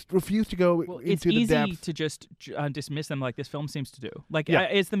we just refuse to go into the depth. It's easy to just dismiss them like this film seems to do. Like,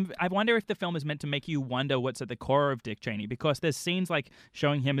 I wonder if the film is meant to make you wonder what's at the core of Dick Cheney, because there's scenes like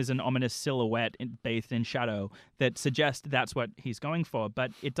showing him as an ominous silhouette bathed in shadow that suggest that's what he's going for, but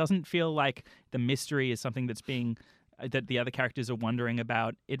it doesn't feel like the mystery is something that's being... that the other characters are wondering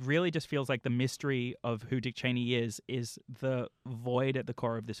about. It really just feels like the mystery of who Dick Cheney is the void at the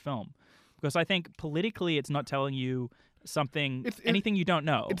core of this film. Because I think politically it's not telling you anything you don't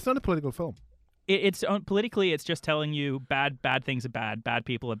know. It's not a political film. It's politically, it's just telling you bad things are bad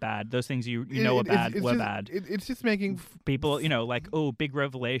people are bad. Those things you know are bad were bad. It's just making People, like, oh, big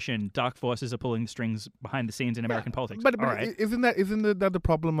revelation, dark forces are pulling the strings behind the scenes in American politics. But all right. isn't that the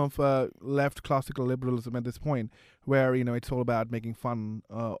problem of left classical liberalism at this point, where it's all about making fun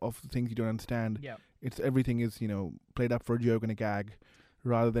of things you don't understand. Yeah. Everything is played up for a joke and a gag,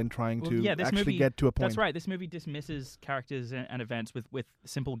 rather than trying to actually get to a point. That's right. This movie dismisses characters and events with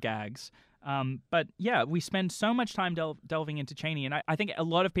simple gags. But yeah, we spend so much time delving into Cheney, and I think a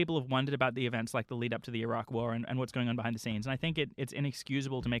lot of people have wondered about the events like the lead up to the Iraq War and what's going on behind the scenes. And I think it's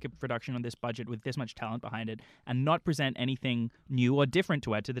inexcusable to make a production on this budget with this much talent behind it and not present anything new or different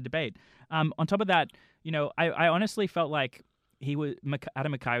to add to the debate. On top of that, I honestly felt like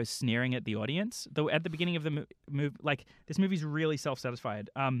Adam McKay was sneering at the audience. Though at the beginning of the movie, like, this movie's really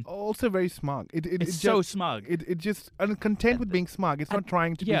self-satisfied. Also very smug. It's so smug. It just content with being smug. It's not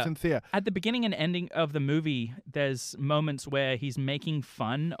trying to be sincere. At the beginning and ending of the movie, there's moments where he's making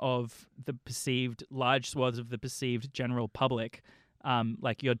fun of the perceived large swaths of the perceived general public.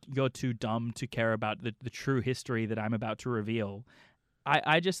 Like, you're too dumb to care about the true history that I'm about to reveal.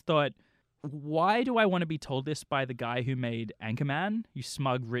 I just thought, why do I want to be told this by the guy who made Anchorman, you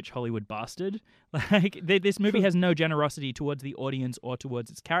smug, rich Hollywood bastard? Like, this movie has no generosity towards the audience or towards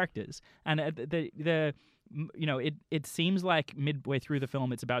its characters. And it seems like midway through the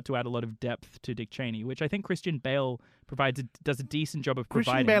film, it's about to add a lot of depth to Dick Cheney, which I think Christian Bale does a decent job of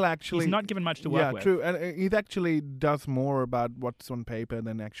providing. Christian Bale actually... He's not given much to work with. Yeah, true. And he actually does more about what's on paper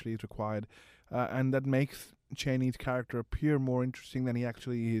than actually is required. And that makes Cheney's character appear more interesting than he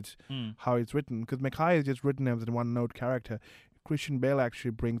actually is, how it's written. Because McKay is just written as a one-note character. Christian Bale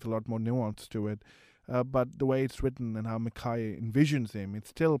actually brings a lot more nuance to it. But the way it's written and how McKay envisions him, it's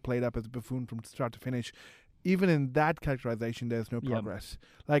still played up as a buffoon from start to finish. Even in that characterization, there's no progress.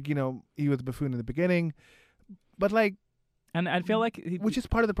 Like, he was a buffoon in the beginning, but like... And I feel like... which is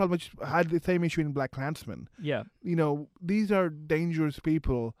part of the problem, which had the same issue in Black Klansman. Yeah. These are dangerous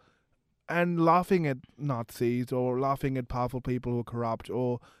people, and laughing at Nazis or laughing at powerful people who are corrupt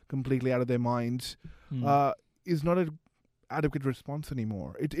or completely out of their minds is not an adequate response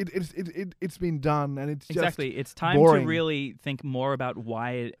anymore. It's been done, and it's exactly. Just it's time boring. to really think more about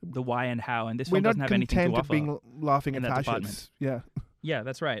why and how. And this We're film doesn't have anything to not offer. content at being laughing in at that fascists. department. Yeah,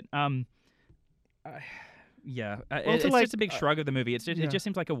 that's right. Also, it's like, just a big shrug of the movie. It just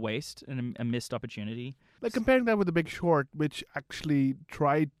seems like a waste and a missed opportunity. Like, comparing that with The Big Short, which actually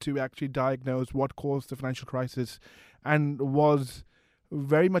tried to diagnose what caused the financial crisis and was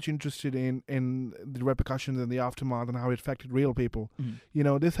very much interested in the repercussions and the aftermath and how it affected real people.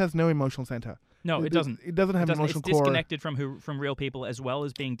 This has no emotional center. No, it doesn't. It doesn't have an emotional core. It's disconnected from real people, as well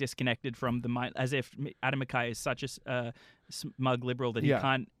as being disconnected from the mind. As if Adam McKay is such a smug liberal that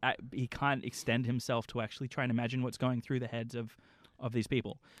he can't extend himself to actually try and imagine what's going through the heads of these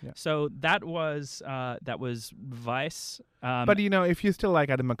people. Yeah. So that was Vice. But if you still like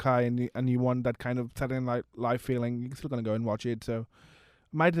Adam McKay and you want that kind of Saturday Night Live feeling, you're still gonna go and watch it. So.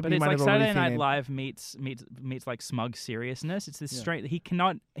 But it's like Saturday Night Live meets like smug seriousness. It's this straight.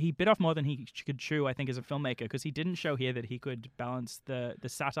 He bit off more than he could chew, I think, as a filmmaker, because he didn't show here that he could balance the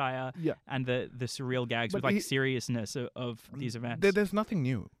satire and the surreal gags with seriousness of these events. There's nothing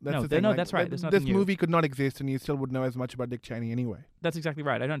new. That's right. There's nothing this new. movie could not exist, and you still would know as much about Dick Cheney anyway. That's exactly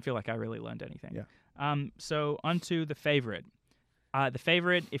right. I don't feel like I really learned anything. Yeah. So on to The Favorite. The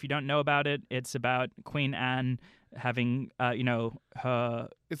Favorite, if you don't know about it, it's about Queen Anne having, her...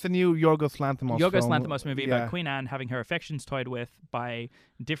 It's a new Yorgos Lanthimos movie about Queen Anne having her affections toyed with by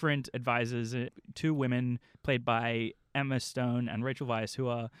different advisors, two women played by Emma Stone and Rachel Weisz, who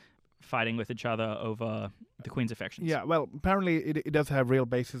are fighting with each other over the Queen's affections. Yeah, well, apparently it does have real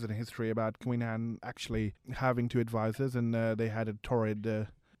basis in history about Queen Anne actually having two advisors, and they had a torrid,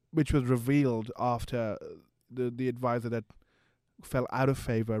 which was revealed after the advisor that fell out of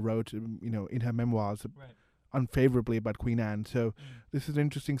favor wrote, in her memoirs unfavorably about Queen Anne. So this is an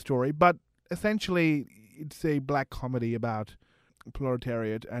interesting story, but essentially it's a black comedy about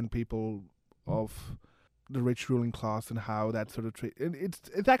proletariat and people of the rich ruling class and how that sort of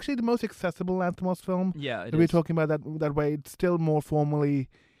it's actually the most accessible Lanthimos film. Yeah, we're talking about that way. It's still more formally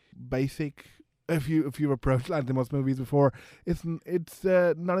basic. If you've approached Lanthimos movies before, it's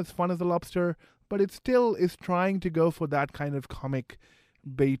not as fun as The Lobster, but it still is trying to go for that kind of comic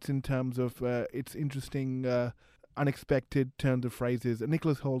beats in terms of its interesting, unexpected turns of phrases. And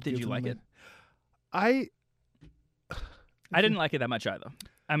Nicholas Hoult. Did you like it? I didn't like it that much either.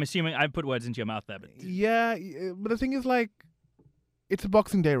 I'm assuming I put words into your mouth there, but yeah. But the thing is, like, it's a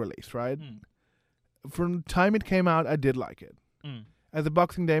Boxing Day release, right? From the time it came out, I did like it. As a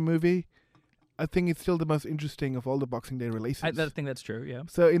Boxing Day movie, I think it's still the most interesting of all the Boxing Day releases. I think that's true, yeah.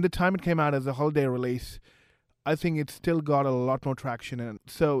 So in the time it came out as a holiday release, I think it's still got a lot more traction. And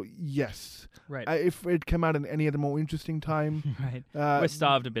so, yes. Right. If it came out in any other more interesting time. Right. We're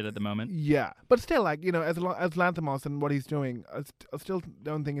starved a bit at the moment. Yeah. But still, like, as Lanthimos and what he's doing, I still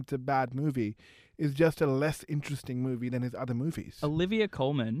don't think it's a bad movie. It's just a less interesting movie than his other movies. Olivia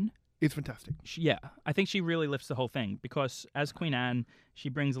Colman... It's fantastic. I think she really lifts the whole thing because as Queen Anne, she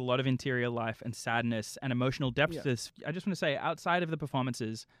brings a lot of interior life and sadness and emotional depth to this. I just want to say, outside of the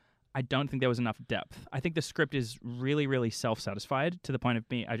performances, I don't think there was enough depth. I think the script is really, really self-satisfied to the point of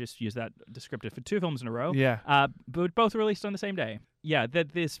I just used that descriptor for 2 films in a row. Yeah. But both released on the same day. Yeah,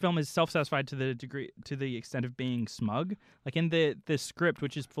 that this film is self-satisfied to the extent of being smug. Like in the script,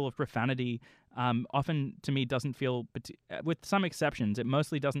 which is full of profanity, often to me doesn't feel, with some exceptions, it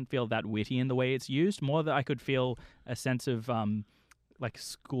mostly doesn't feel that witty in the way it's used. More that I could feel a sense of like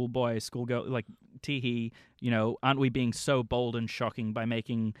schoolgirl, like teehee, aren't we being so bold and shocking by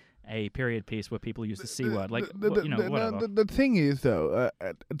making a period piece where people use the C word? Like, whatever. The thing is, though,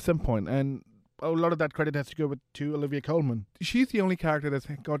 at some point, and a lot of that credit has to go to Olivia Colman. She's the only character that's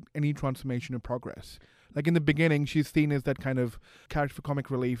got any transformation or progress. Like in the beginning, she's seen as that kind of character for comic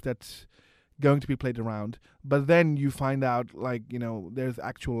relief that's going to be played around. But then you find out, like, there's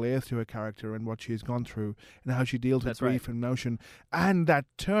actual layers to her character and what she's gone through and how she deals with grief and emotion. And that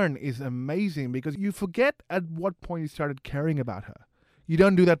turn is amazing because you forget at what point you started caring about her. You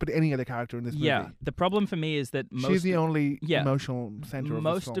don't do that with any other character in this movie. Yeah, the problem for me is that she's the only emotional center of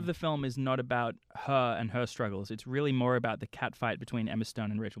most of the film is not about her and her struggles. It's really more about the catfight between Emma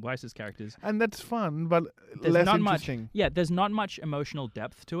Stone and Rachel Weisz's characters. And that's fun, but there's less not interesting. There's not much emotional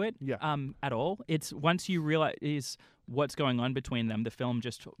depth to it at all. It's once you realize what's going on between them, the film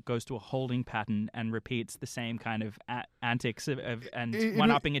just goes to a holding pattern and repeats the same kind of antics and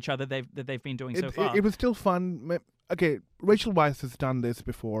one-upping each other that they've been doing so far. It was still fun. Okay, Rachel Weisz has done this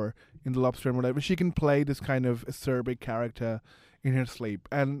before in The Lobster and whatever. She can play this kind of acerbic character in her sleep.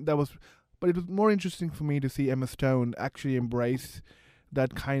 But it was more interesting for me to see Emma Stone actually embrace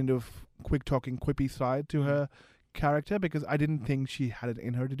that kind of quick-talking, quippy side to her character because I didn't think she had it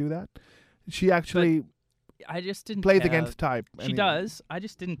in her to do that. She actually... I just didn't plays care. against type. She does. I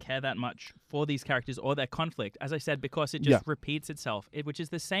just didn't care that much for these characters or their conflict, as I said, because it just repeats itself, which is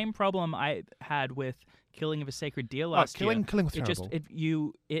the same problem I had with Killing of a Sacred Deer last year. Killing was terrible.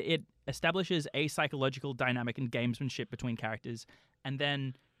 It establishes a psychological dynamic and gamesmanship between characters, and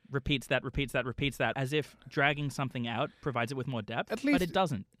then repeats that, as if dragging something out provides it with more depth, but it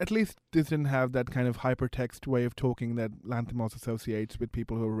doesn't. At least this didn't have that kind of hypertext way of talking that Lanthimos associates with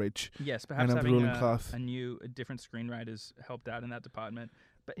people who are rich. Yes, perhaps and having ruling class. different screenwriters helped out in that department.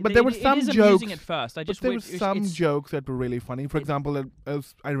 But there were some jokes. At first. There were some jokes that were really funny. For example,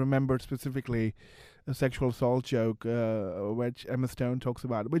 as I remember specifically, a sexual assault joke, which Emma Stone talks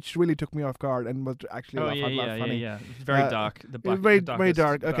about, which really took me off guard and was actually funny. Yeah. It's very dark. Very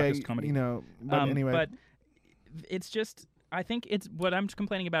dark. Okay, comedy. But anyway. But it's just, I think it's what I'm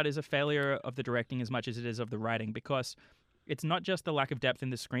complaining about is a failure of the directing as much as it is of the writing, because it's not just the lack of depth in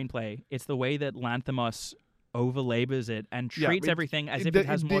the screenplay; it's the way that Lanthimos overlabors it and treats everything as if it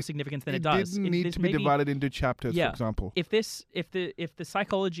has more significance than it does. It didn't need to be divided into chapters, for example. If the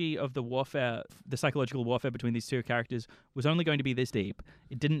psychology of the warfare, the psychological warfare between these two characters was only going to be this deep,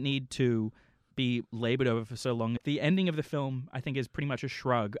 it didn't need to be labored over for so long. The ending of the film, I think, is pretty much a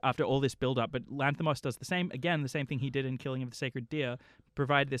shrug after all this build-up, but Lanthimos does the same thing he did in Killing of the Sacred Deer,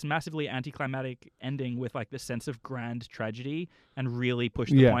 provide this massively anticlimactic ending with like this sense of grand tragedy and really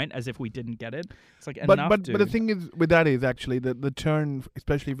push the point as if we didn't get it. It's like but the thing is with that is actually the turn,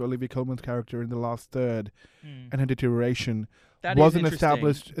 especially for Olivia Colman's character in the last third and her deterioration, wasn't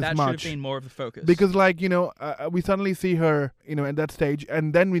established as much. That should have been more of the focus. Because, like, we suddenly see her, at that stage,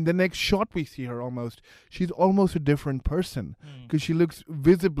 and then in the next shot we see her she's almost a different person because she looks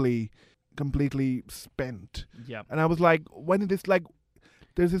visibly completely spent. Yeah. And I was like, when is this, like,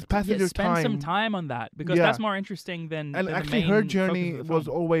 there's this passage of time. Spend some time on that because that's more interesting than And than actually the main her journey focus of the was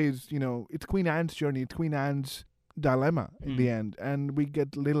film. always, it's Queen Anne's journey, it's Queen Anne's dilemma in the end, and we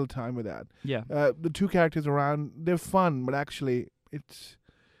get little time with that. Yeah. The two characters around, they're fun, but actually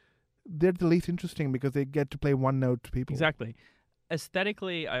they're the least interesting because they get to play one-note people. Exactly.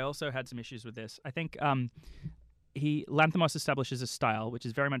 Aesthetically, I also had some issues with this. I think Lanthimos establishes a style which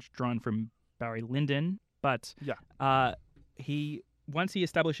is very much drawn from Barry Lyndon, but he once he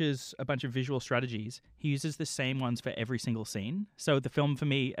establishes a bunch of visual strategies, he uses the same ones for every single scene. So the film, for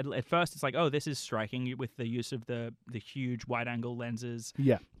me, at first, it's like, oh, this is striking with the use of the huge wide-angle lenses,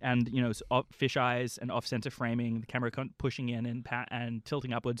 Yeah. and fish eyes and off-center framing, the camera pushing in and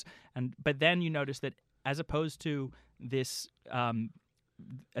tilting upwards. But then you notice that as opposed to this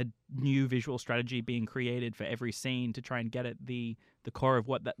a new visual strategy being created for every scene to try and get at the core of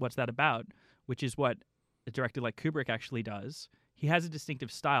what's that about, which is what a director like Kubrick actually does. He has a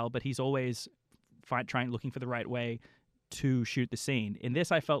distinctive style, but he's always looking for the right way to shoot the scene. In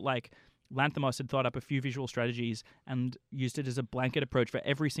this, I felt like Lanthimos had thought up a few visual strategies and used it as a blanket approach for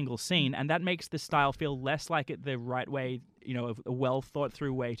every single scene, and that makes the style feel less like the right way, a well thought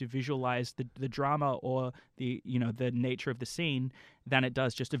through way to visualize the drama or the nature of the scene, than it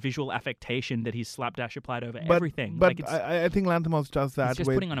does just a visual affectation that he's slapdash applied over everything. But I think Lanthimos does that it's just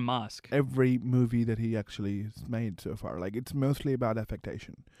with putting on a mask. every movie that he actually has made so far. Like, it's mostly about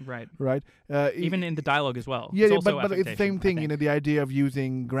affectation, Right. right? Even in the dialogue as well. Yeah, It's also but it's the same affectation, I thing. think. The idea of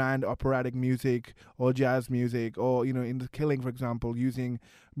using grand operatic music or jazz music, or in The Killing, for example, using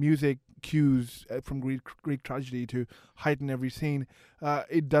music cues from Greek tragedy to heighten every scene.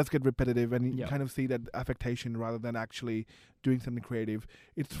 It does get repetitive, and you kind of see that affectation rather than actually doing something creative.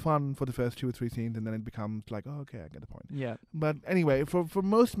 It's fun for the first 2 or 3 scenes, and then it becomes like, oh, okay, I get the point. Yeah. But anyway, for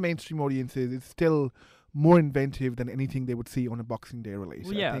most mainstream audiences, it's still more inventive than anything they would see on a Boxing Day release.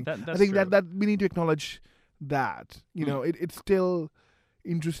 Well, yeah, I that's think true. that we need to acknowledge that. It's still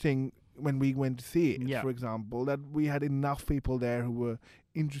interesting when we went to see it, Yeah. for example, that we had enough people there who were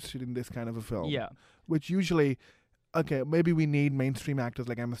interested in this kind of a film. Yeah. Which usually, okay, maybe we need mainstream actors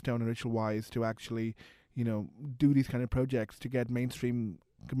like Emma Stone and Rachel Weisz to actually, do these kind of projects to get mainstream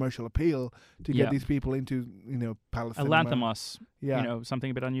commercial appeal, to get these people into, Palace A Cinema. Lanthimos, Yeah. something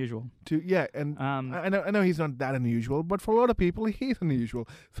a bit unusual. And I know he's not that unusual, but for a lot of people, he's unusual.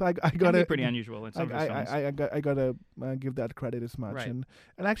 So I Can gotta be pretty unusual in some of his films. I gotta give that credit as much. Right. And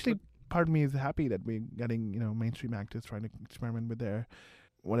actually, part of me is happy that we're getting mainstream actors trying to experiment with their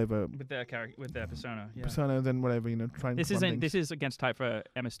whatever with their character, with their persona. Yeah. personas and whatever, trying. This fun isn't. things. This is against type for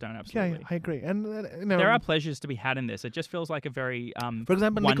Emma Stone. Yeah, Absolutely. I agree. And There are pleasures to be had in this. It just feels like a very for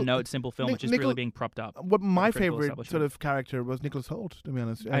example, one-note simple film, which is really Nichol- being propped up. what my critical favorite establishment. sort of character was Nicholas Hoult, to be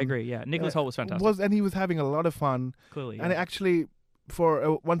honest. I agree. Yeah, Nicholas Hoult was fantastic. And he was having a lot of fun. Clearly, And actually,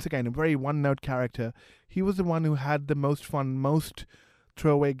 for once again, a very one-note character, he was the one who had the most fun, most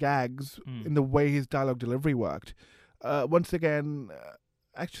throwaway gags in the way his dialogue delivery worked. Once again,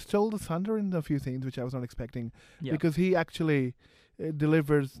 actually stole the thunder in a few scenes, which I was not expecting, because he actually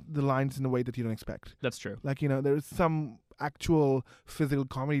delivers the lines in a way that you don't expect. That's true. Like, there is some actual physical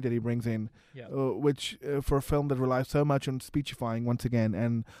comedy that he brings in, which for a film that relies so much on speechifying once again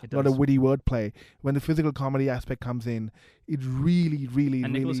and a lot of witty wordplay, when the physical comedy aspect comes in, it really, really,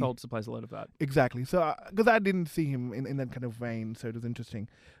 And really... Nicholas Hoult supplies a lot of that. Exactly. So, because I didn't see him in that kind of vein, so it was interesting.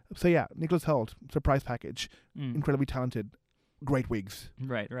 So yeah, Nicholas Hoult, surprise package, incredibly talented, great wigs.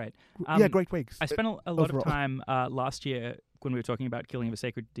 Right. Great wigs. I spent a lot of overall. time last year when we were talking about Killing of a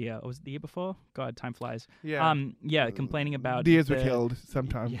Sacred Deer. Or was it the year before? God, time flies. Complaining about Deers were killed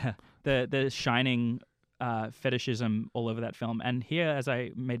sometime. Yeah, the Shining fetishism all over that film. And here, as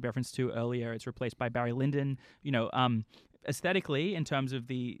I made reference to earlier, it's replaced by Barry Lyndon. Aesthetically, in terms of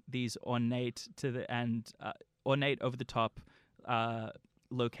these ornate ornate over the top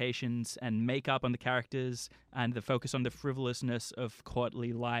locations and makeup on the characters, and the focus on the frivolousness of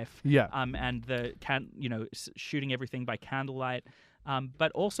courtly life. Yeah. And the shooting everything by candlelight.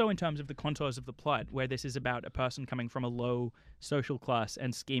 But also in terms of the contours of the plot, where this is about a person coming from a low social class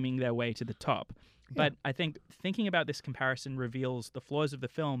and scheming their way to the top. But I think thinking about this comparison reveals the flaws of the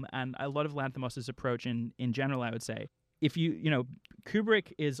film and a lot of Lanthimos' approach in general, I would say. If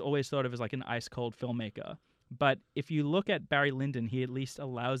Kubrick is always thought of as like an ice-cold filmmaker. But if you look at Barry Lyndon, he at least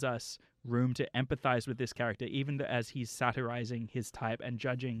allows us room to empathize with this character, even as he's satirizing his type and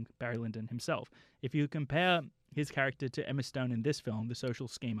judging Barry Lyndon himself. If you compare his character to Emma Stone in this film, The Social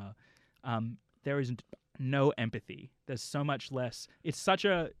Schemer, there is no empathy. There's so much less. It's such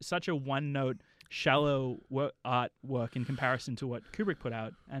a one-note, shallow artwork in comparison to what Kubrick put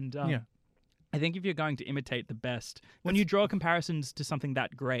out. And I think if you're going to imitate the best, when you draw comparisons to something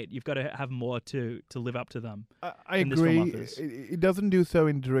that great, you've got to have more to live up to them. I agree. It doesn't do so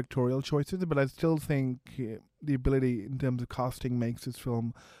in directorial choices, but I still think the ability in terms of casting makes this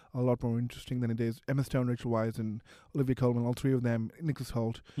film a lot more interesting than it is. Emma Stone, Rachel Weisz, and Olivia Colman, all three of them, Nicholas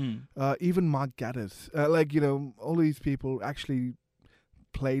Hoult, even Mark Gatiss. All these people actually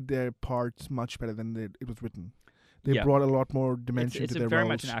played their parts much better than it was written. They brought a lot more dimension to their roles. It's very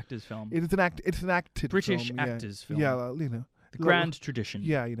much an actor's film. It's an acted British film. actors film. Yeah, The grand tradition.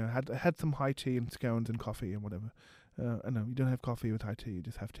 Yeah, had some high tea and scones and coffee and whatever. No, you don't have coffee with high tea. You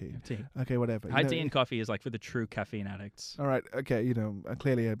just have tea. Tea. Okay, whatever. High tea and coffee is like for the true caffeine addicts. All right. Okay.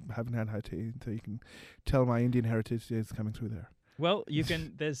 Clearly I haven't had high tea, so you can tell my Indian heritage is coming through there. Well, you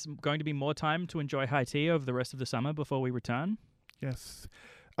can. There's going to be more time to enjoy high tea over the rest of the summer before we return. Yes.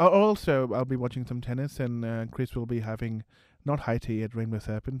 I'll be watching some tennis, and Chris will be having not high tea at Rainbow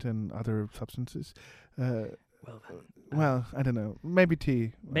Serpent and other substances. Well, I don't know. Maybe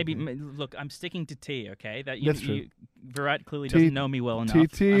tea. Maybe look, I'm sticking to tea. Okay, That's true. Virat clearly Tea- doesn't know me well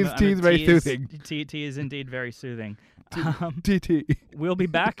enough. Tea is very soothing. Tea is indeed very soothing. Tea. We'll be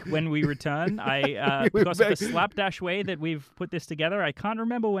back when we return. Because of the slapdash way that we've put this together, I can't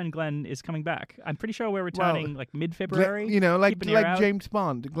remember when Glenn is coming back. I'm pretty sure we're returning like mid-February. Like James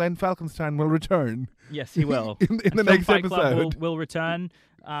Bond, Glenn Falkenstein will return. Yes, he will. in the Film next Fight Club episode. will return.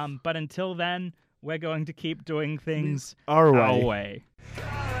 But until then, we're going to keep doing things Our our way. way.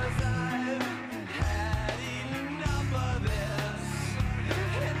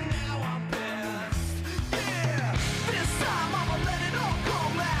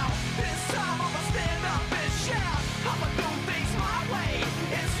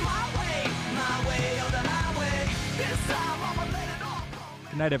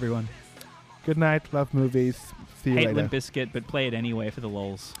 Good night, everyone. Good night. Love movies. See you Hate later. Limp Bizkit, but play it anyway for the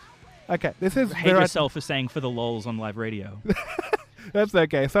lols. Okay, this is Hate yourself for saying for the lols on live radio. That's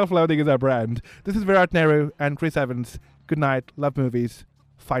okay. Self-loathing is our brand. This is Virat Nehru and Chris Evans. Good night. Love movies.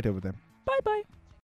 Fight over them. Bye-bye.